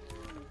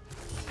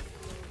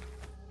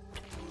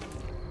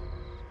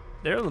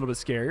 They're a little bit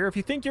scarier. If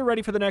you think you're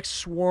ready for the next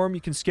swarm, you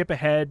can skip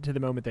ahead to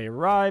the moment they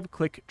arrive.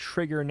 Click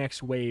trigger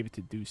next wave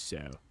to do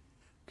so.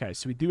 Okay,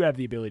 so we do have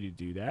the ability to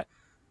do that.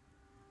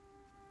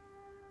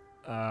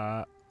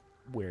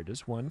 Where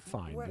does one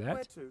find that?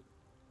 Where to?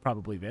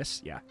 Probably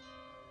this, yeah.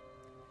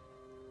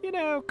 You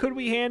know, could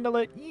we handle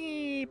it?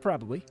 Yeah,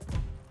 probably.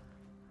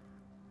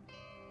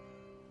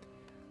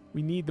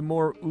 We need the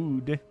more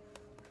ood.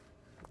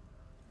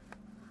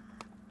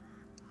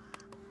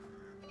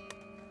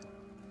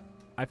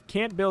 I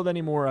can't build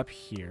any more up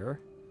here.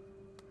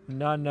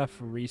 Not enough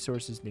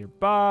resources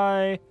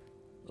nearby.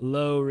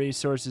 Low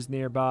resources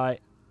nearby.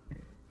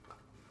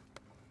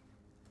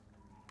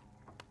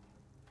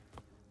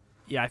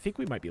 Yeah, I think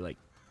we might be, like,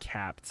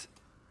 capped.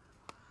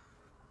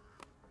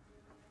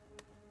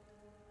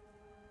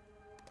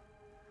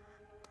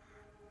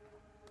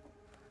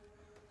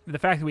 The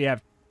fact that we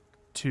have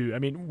 2. I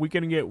mean, we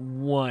can get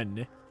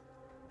 1.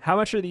 How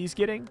much are these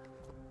getting?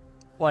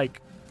 Like,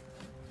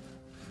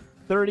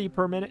 30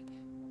 per minute?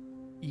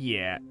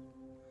 Yeah.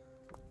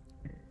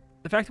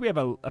 The fact that we have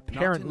a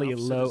apparently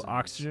low citizens.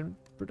 oxygen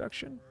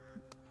production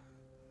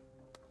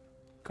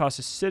costs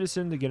a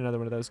citizen to get another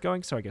one of those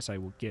going, so I guess I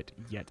will get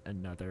yet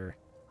another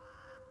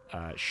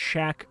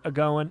shack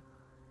a-going.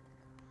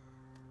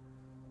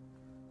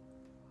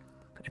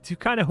 I do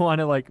kind of want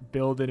to, like,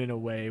 build it in a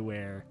way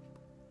where...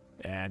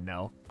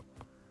 no.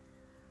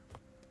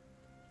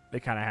 They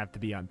kind of have to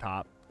be on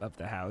top of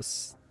the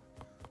house.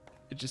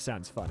 It just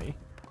sounds funny.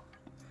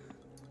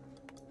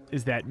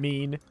 Is that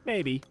mean?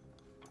 Maybe.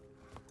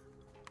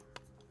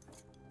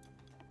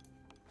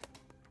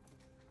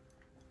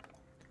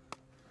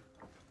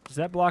 Does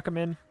that block them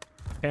in?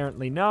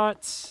 Apparently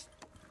not.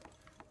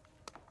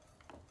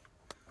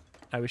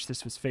 I wish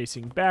this was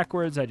facing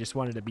backwards. I just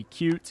wanted to be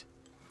cute.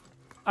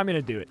 I'm going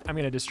to do it. I'm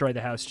going to destroy the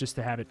house just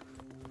to have it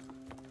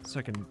so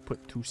I can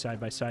put 2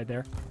 side by side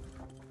there.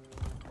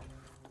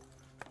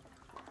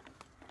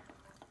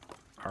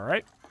 All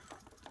right.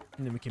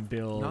 And then we can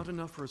build Not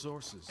enough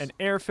resources. an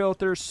air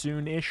filter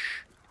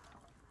soon-ish.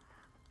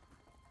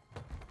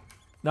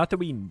 Not that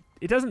we...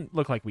 It doesn't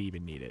look like we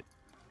even need it.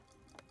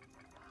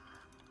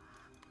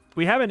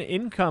 We have an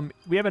income...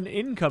 We have an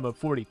income of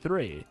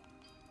 43.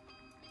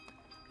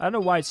 I don't know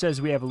why it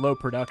says we have low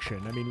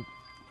production. I mean,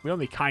 we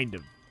only kind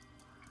of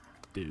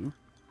do.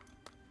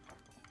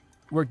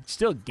 We're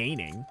still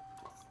gaining.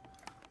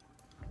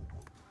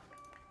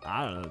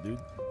 I don't know, dude.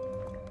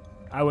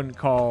 I wouldn't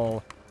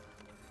call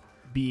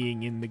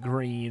being in the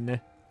green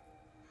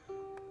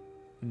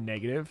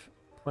negative.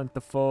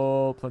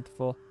 Plentiful,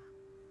 plentiful.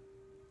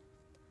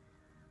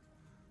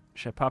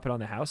 Should I pop it on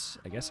the house?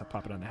 I guess I'll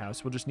pop it on the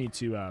house. We'll just need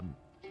to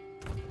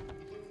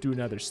do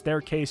another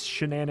staircase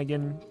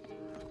shenanigan,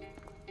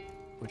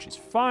 which is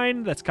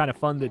fine. That's kind of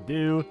fun to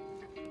do.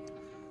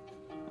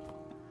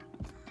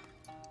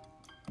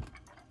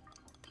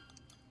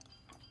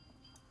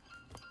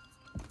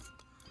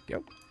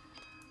 Go.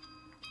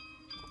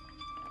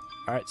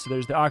 All right, so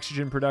there's the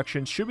oxygen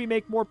production. Should we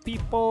make more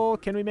people?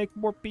 Can we make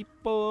more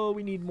people?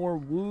 We need more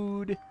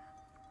wood.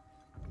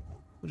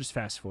 We'll just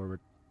fast forward.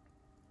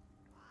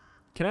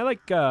 Can I,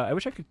 like, I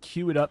wish I could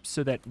queue it up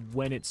so that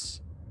when it's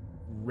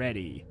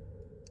ready.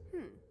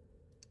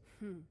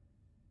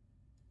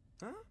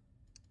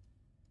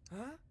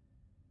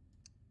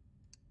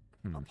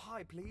 Up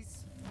high,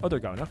 please. Oh, they're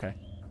going. Okay.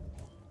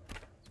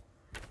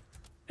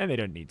 And they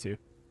don't need to.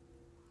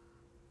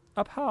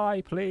 Up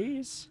high,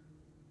 please.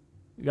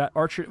 We got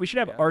archer. We should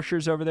have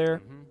archers over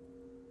there.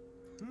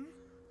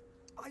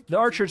 The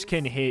archers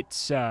can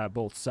hit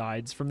both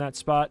sides from that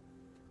spot.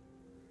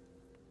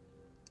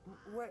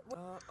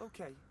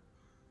 Okay.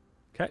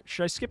 Okay,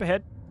 should I skip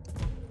ahead?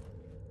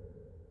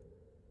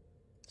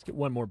 Let's get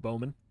one more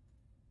bowman.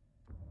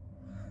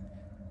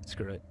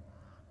 Screw it.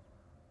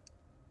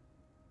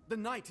 The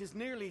night is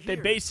nearly here.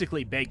 They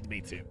basically begged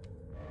me to.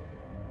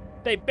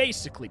 They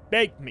basically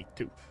begged me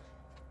to.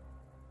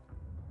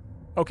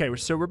 Okay,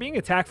 so we're being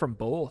attacked from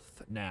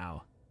both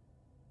now.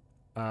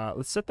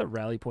 Let's set the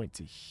rally point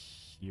to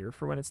here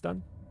for when it's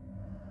done.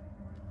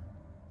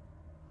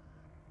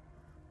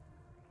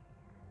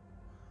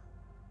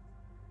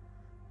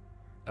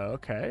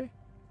 Okay.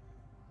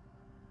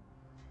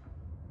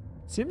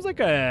 Seems like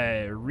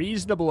a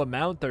reasonable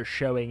amount are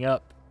showing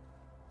up.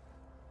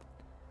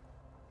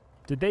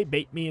 Did they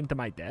bait me into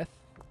my death?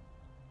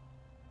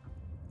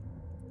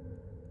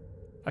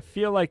 I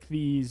feel like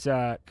these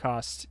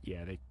cost...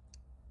 Yeah, they...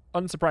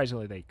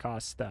 Unsurprisingly, they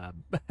cost that.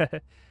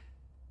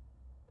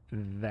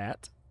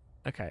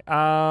 Okay.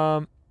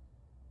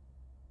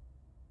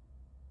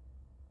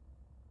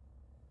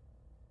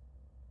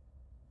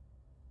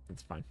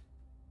 That's fine.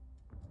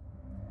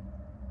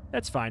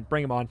 That's fine.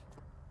 Bring him on.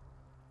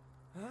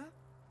 Huh?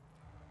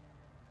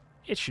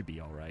 It should be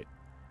all right.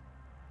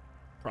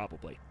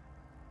 Probably.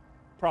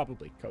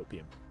 Probably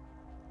copium.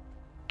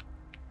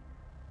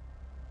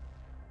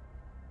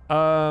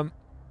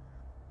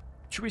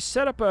 Should we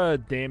set up a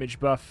damage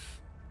buff?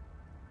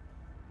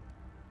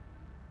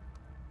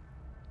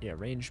 Yeah,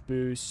 range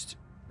boost,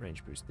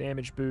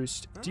 damage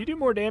boost. Do you do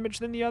more damage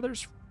than the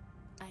others?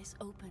 Eyes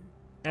open.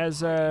 As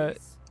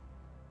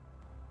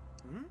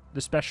the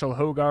special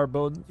Hogar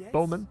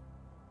Bowman?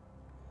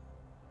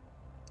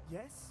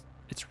 Yes.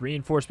 Its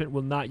reinforcement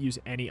will not use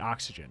any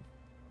oxygen.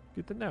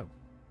 Good to know.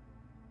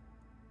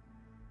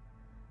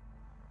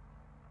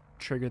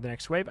 Trigger the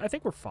next wave. I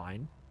think we're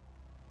fine.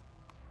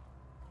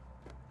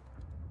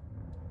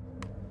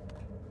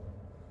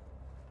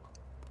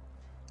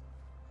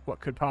 What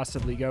could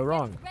possibly go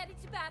wrong? Ready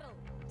to battle.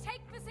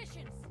 Take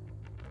positions.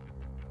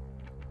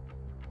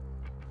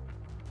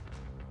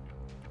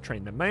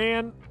 Train the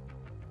man.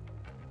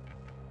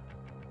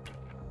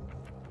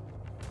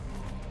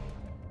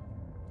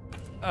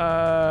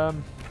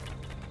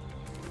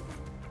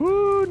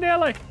 Woo,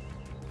 Nelly.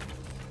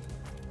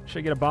 Should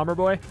I get a bomber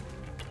boy?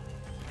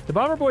 The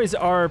bomber boys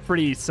are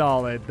pretty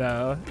solid,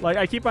 though. Like,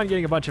 I keep on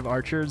getting a bunch of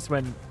archers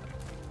when...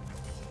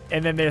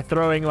 And then they're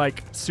throwing,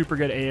 like, super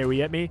good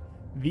AoE at me.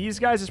 These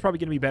guys is probably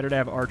going to be better to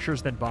have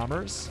archers than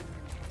bombers.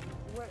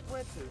 Where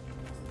to?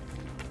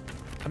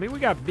 I mean, we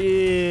got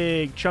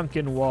big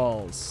chunkin'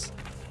 walls.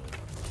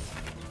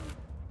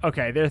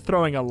 Okay, they're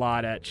throwing a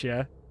lot at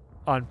you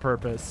on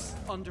purpose.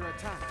 Under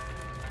attack.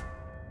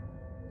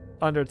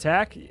 Under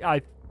attack?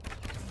 I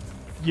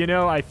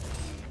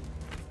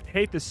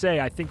hate to say,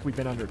 I think we've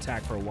been under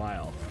attack for a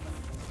while.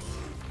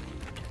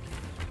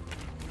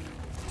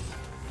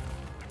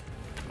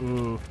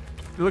 Ooh.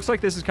 It looks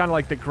like this is kind of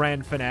like the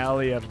grand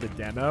finale of the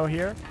demo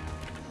here.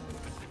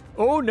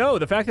 Oh, no.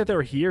 The fact that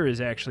they're here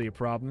is actually a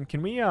problem.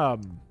 Can we, I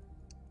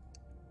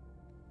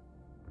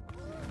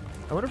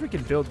wonder if we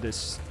can build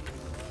this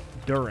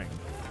during.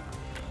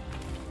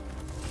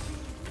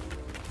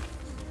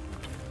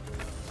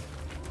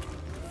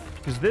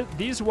 Because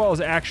these walls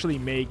actually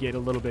may get a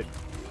little bit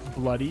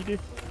bloodied.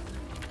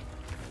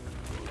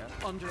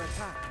 Under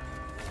attack.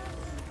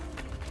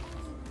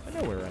 I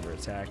know we're under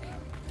attack.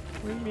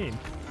 What do you mean?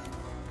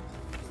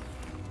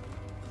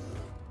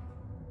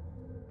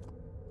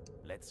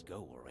 Let's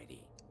go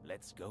already.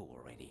 Let's go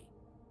already.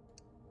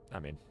 I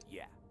mean...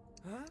 Yeah.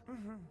 Huh?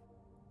 Mm-hmm.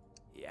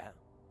 Yeah.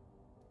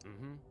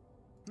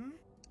 Mm-hmm. Hmm?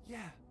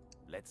 Yeah.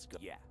 Let's go.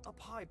 Yeah. Up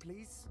high,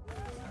 please.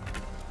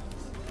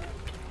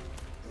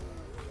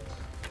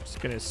 Just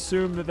gonna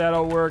assume that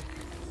that'll work.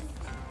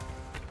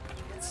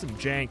 Some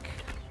jank.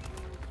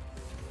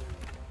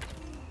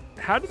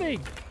 How do they...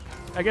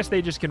 I guess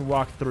they just can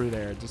walk through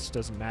there. It just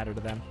doesn't matter to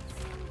them.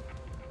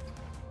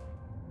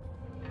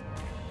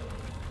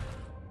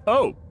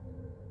 Oh!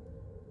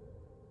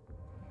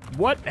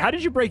 What? How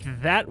did you break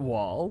that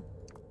wall?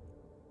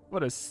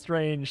 What a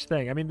strange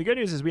thing. I mean, the good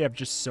news is we have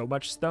just so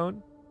much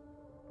stone.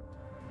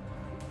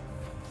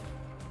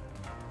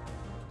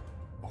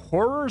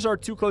 horrors are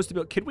too close to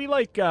build. Could we,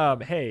 like,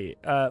 hey,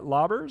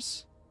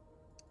 lobbers?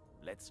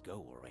 Let's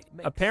go already.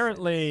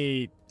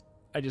 Apparently,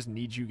 I just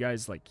need you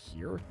guys, like,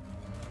 here.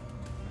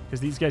 Because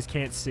these guys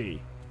can't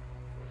see.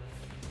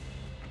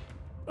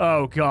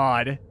 Oh,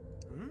 God.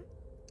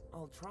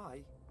 I'll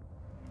try.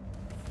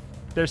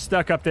 They're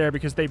stuck up there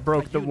because they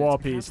broke the wall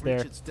piece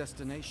there. Its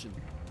destination.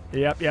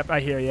 Yep, I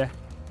hear you.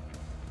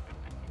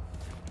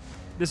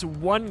 This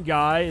one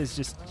guy is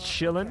just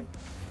chilling.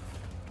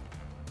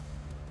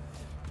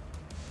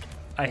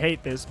 I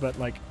hate this, but,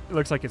 like, it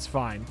looks like it's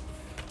fine.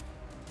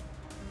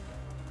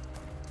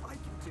 I can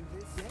do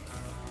this, yes?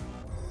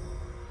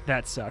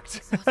 That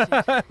sucked.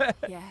 Exhausted.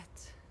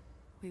 Yet,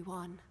 we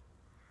won.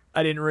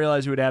 I didn't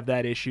realize we would have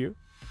that issue.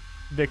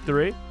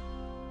 Victory.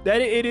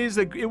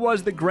 It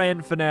was the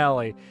grand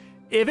finale.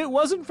 If it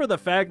wasn't for the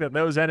fact that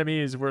those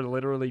enemies were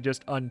literally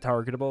just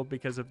untargetable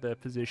because of the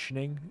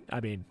positioning, I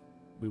mean,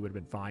 we would have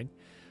been fine.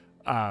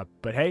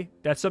 But hey,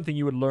 that's something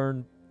you would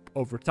learn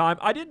over time.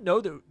 I didn't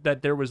know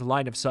that there was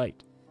line of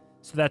sight.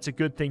 So that's a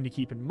good thing to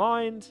keep in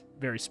mind.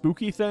 Very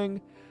spooky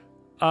thing.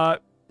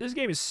 This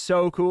game is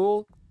so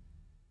cool.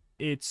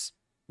 It's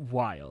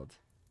wild.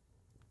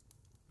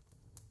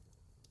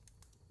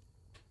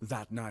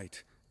 That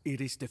night,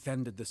 Iris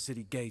defended the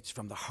city gates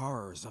from the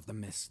horrors of the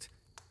mist.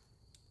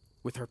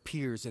 With her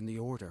peers in the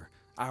Order,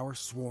 our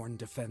sworn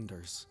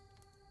defenders.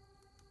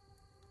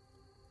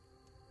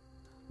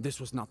 This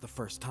was not the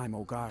first time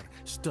Ogar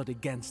stood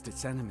against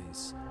its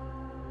enemies.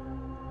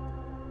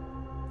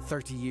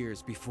 30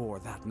 years before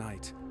that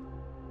night,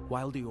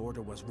 while the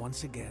Order was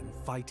once again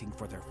fighting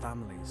for their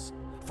families,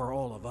 for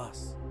all of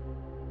us,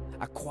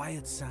 a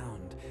quiet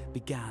sound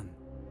began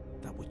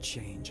that would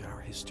change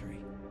our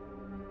history.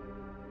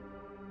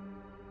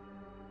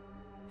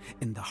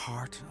 In the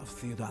heart of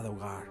Ciudad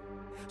Ogar,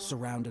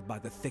 surrounded by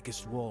the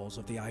thickest walls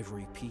of the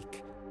Ivory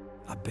Peak,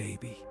 a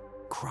baby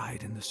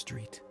cried in the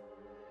street.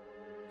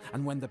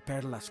 And when the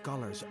Perla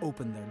scholars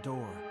opened their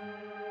door,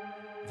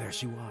 there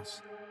she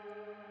was.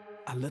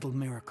 A little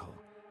miracle,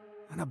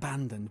 an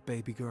abandoned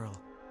baby girl.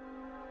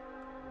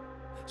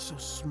 So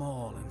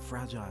small and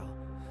fragile,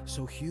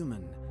 so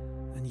human,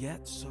 and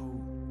yet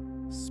so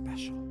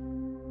special.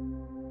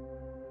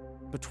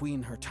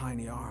 Between her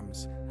tiny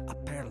arms, a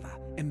perla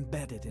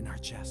embedded in her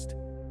chest.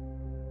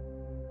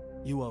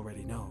 You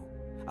already know,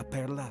 a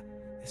perla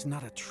is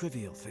not a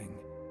trivial thing.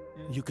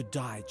 You could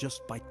die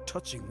just by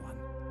touching one.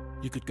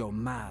 You could go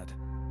mad,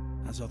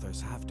 as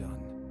others have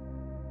done.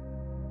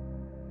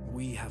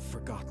 We have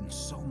forgotten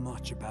so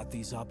much about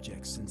these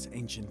objects since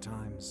ancient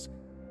times.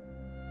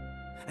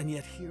 And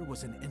yet here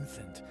was an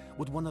infant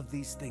with one of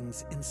these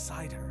things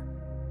inside her.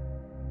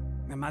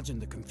 Imagine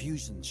the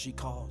confusion she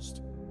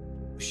caused.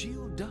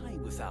 She'll die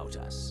without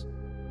us.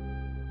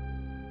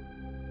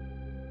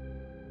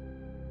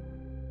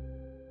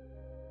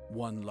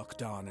 One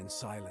looked on in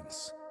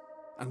silence,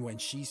 and when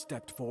she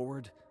stepped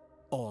forward,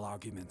 all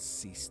arguments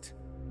ceased.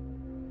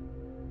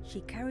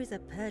 She carries a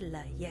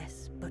perla,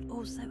 yes, but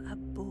also a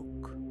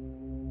book.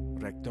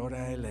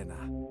 Rectora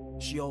Elena.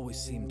 She always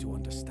seemed to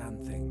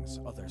understand things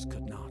others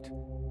could not.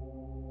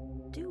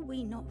 Do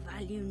we not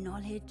value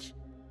knowledge?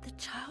 The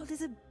child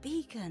is a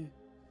beacon.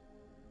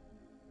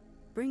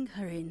 Bring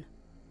her in.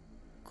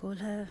 Call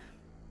her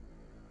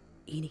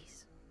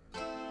Iris.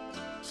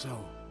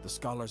 So, the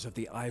scholars of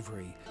the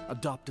Ivory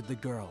adopted the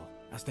girl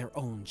as their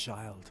own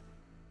child.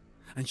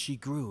 And she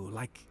grew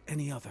like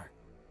any other.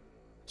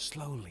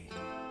 Slowly,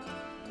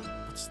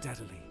 but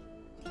steadily.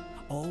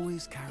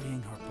 Always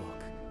carrying her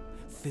book,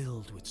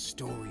 filled with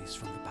stories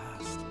from the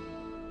past.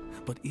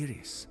 But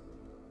Iris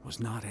was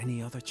not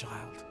any other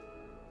child.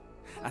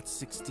 At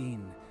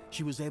 16,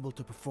 she was able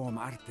to perform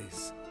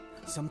artes,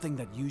 something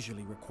that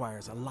usually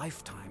requires a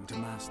lifetime to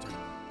master.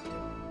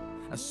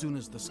 As soon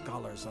as the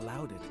scholars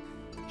allowed it,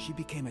 she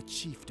became a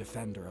chief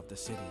defender of the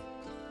city.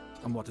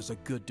 And what does a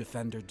good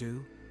defender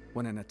do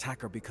when an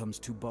attacker becomes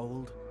too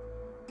bold?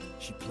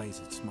 She plays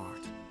it smart.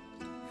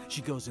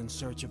 She goes in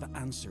search of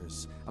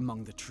answers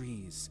among the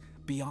trees,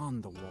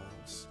 beyond the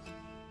walls,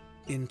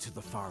 into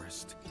the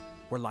forest,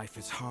 where life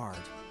is hard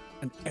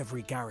and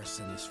every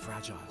garrison is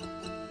fragile.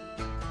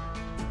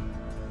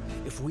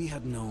 If we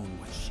had known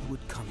what she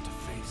would come to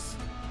face,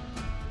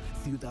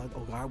 Ciudad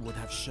Ogar would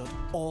have shut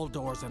all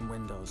doors and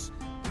windows,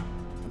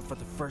 and for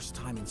the first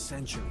time in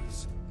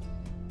centuries,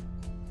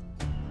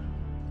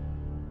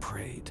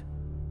 prayed.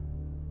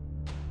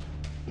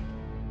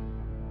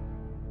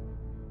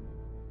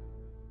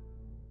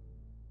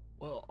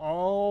 Well,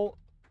 all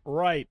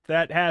right.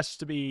 That has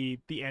to be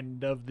the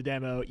end of the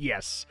demo.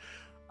 Yes.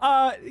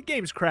 The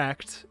game's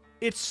cracked.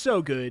 It's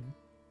so good.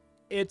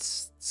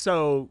 It's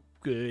so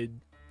good.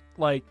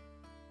 Like,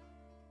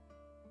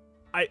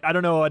 I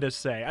don't know what to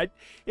say.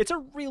 It's a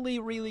really,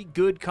 really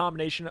good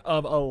combination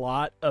of a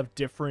lot of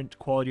different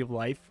quality of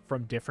life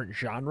from different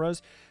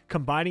genres,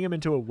 combining them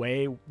into a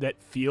way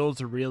that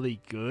feels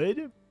really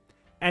good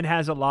and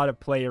has a lot of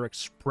player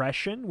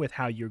expression with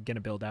how you're going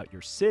to build out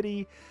your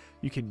city,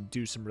 You can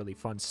do some really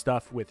fun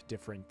stuff with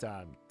different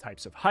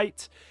types of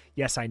height.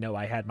 Yes, I know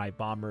I had my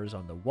bombers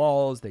on the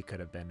walls. They could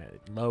have been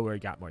lower,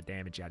 got more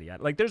damage, yada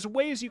yada. Like, there's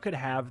ways you could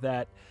have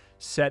that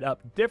set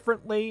up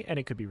differently, and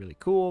it could be really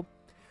cool.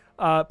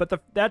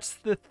 But that's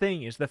the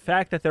thing, is the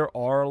fact that there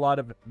are a lot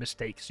of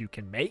mistakes you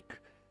can make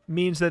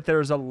means that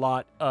there's a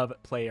lot of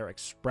player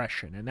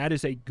expression, and that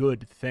is a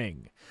good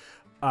thing.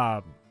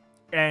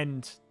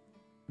 And,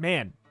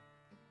 man,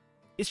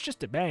 it's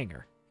just a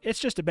banger. It's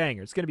just a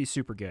banger. It's going to be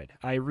super good.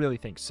 I really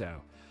think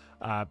so.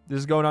 This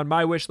is going on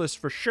my wish list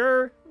for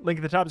sure. Link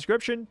in the top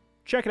description.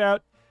 Check it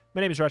out. My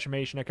name is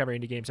Rostepher. I cover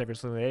indie games every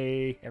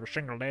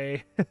single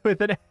day,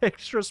 with an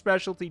extra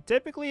specialty,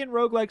 typically in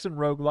roguelikes and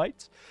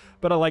roguelites.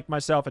 But I like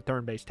myself a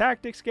turn-based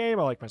tactics game.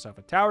 I like myself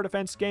a tower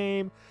defense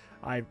game.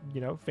 I,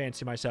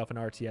 fancy myself an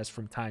RTS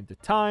from time to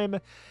time.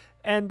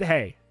 And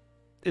hey,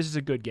 this is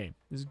a good game.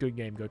 This is a good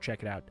game. Go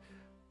check it out.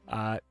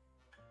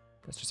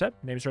 That's just it.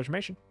 My name is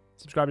Rostepher.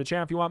 Subscribe to the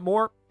channel if you want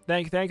more.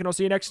 Thank you, and I'll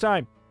see you next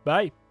time.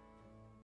 Bye.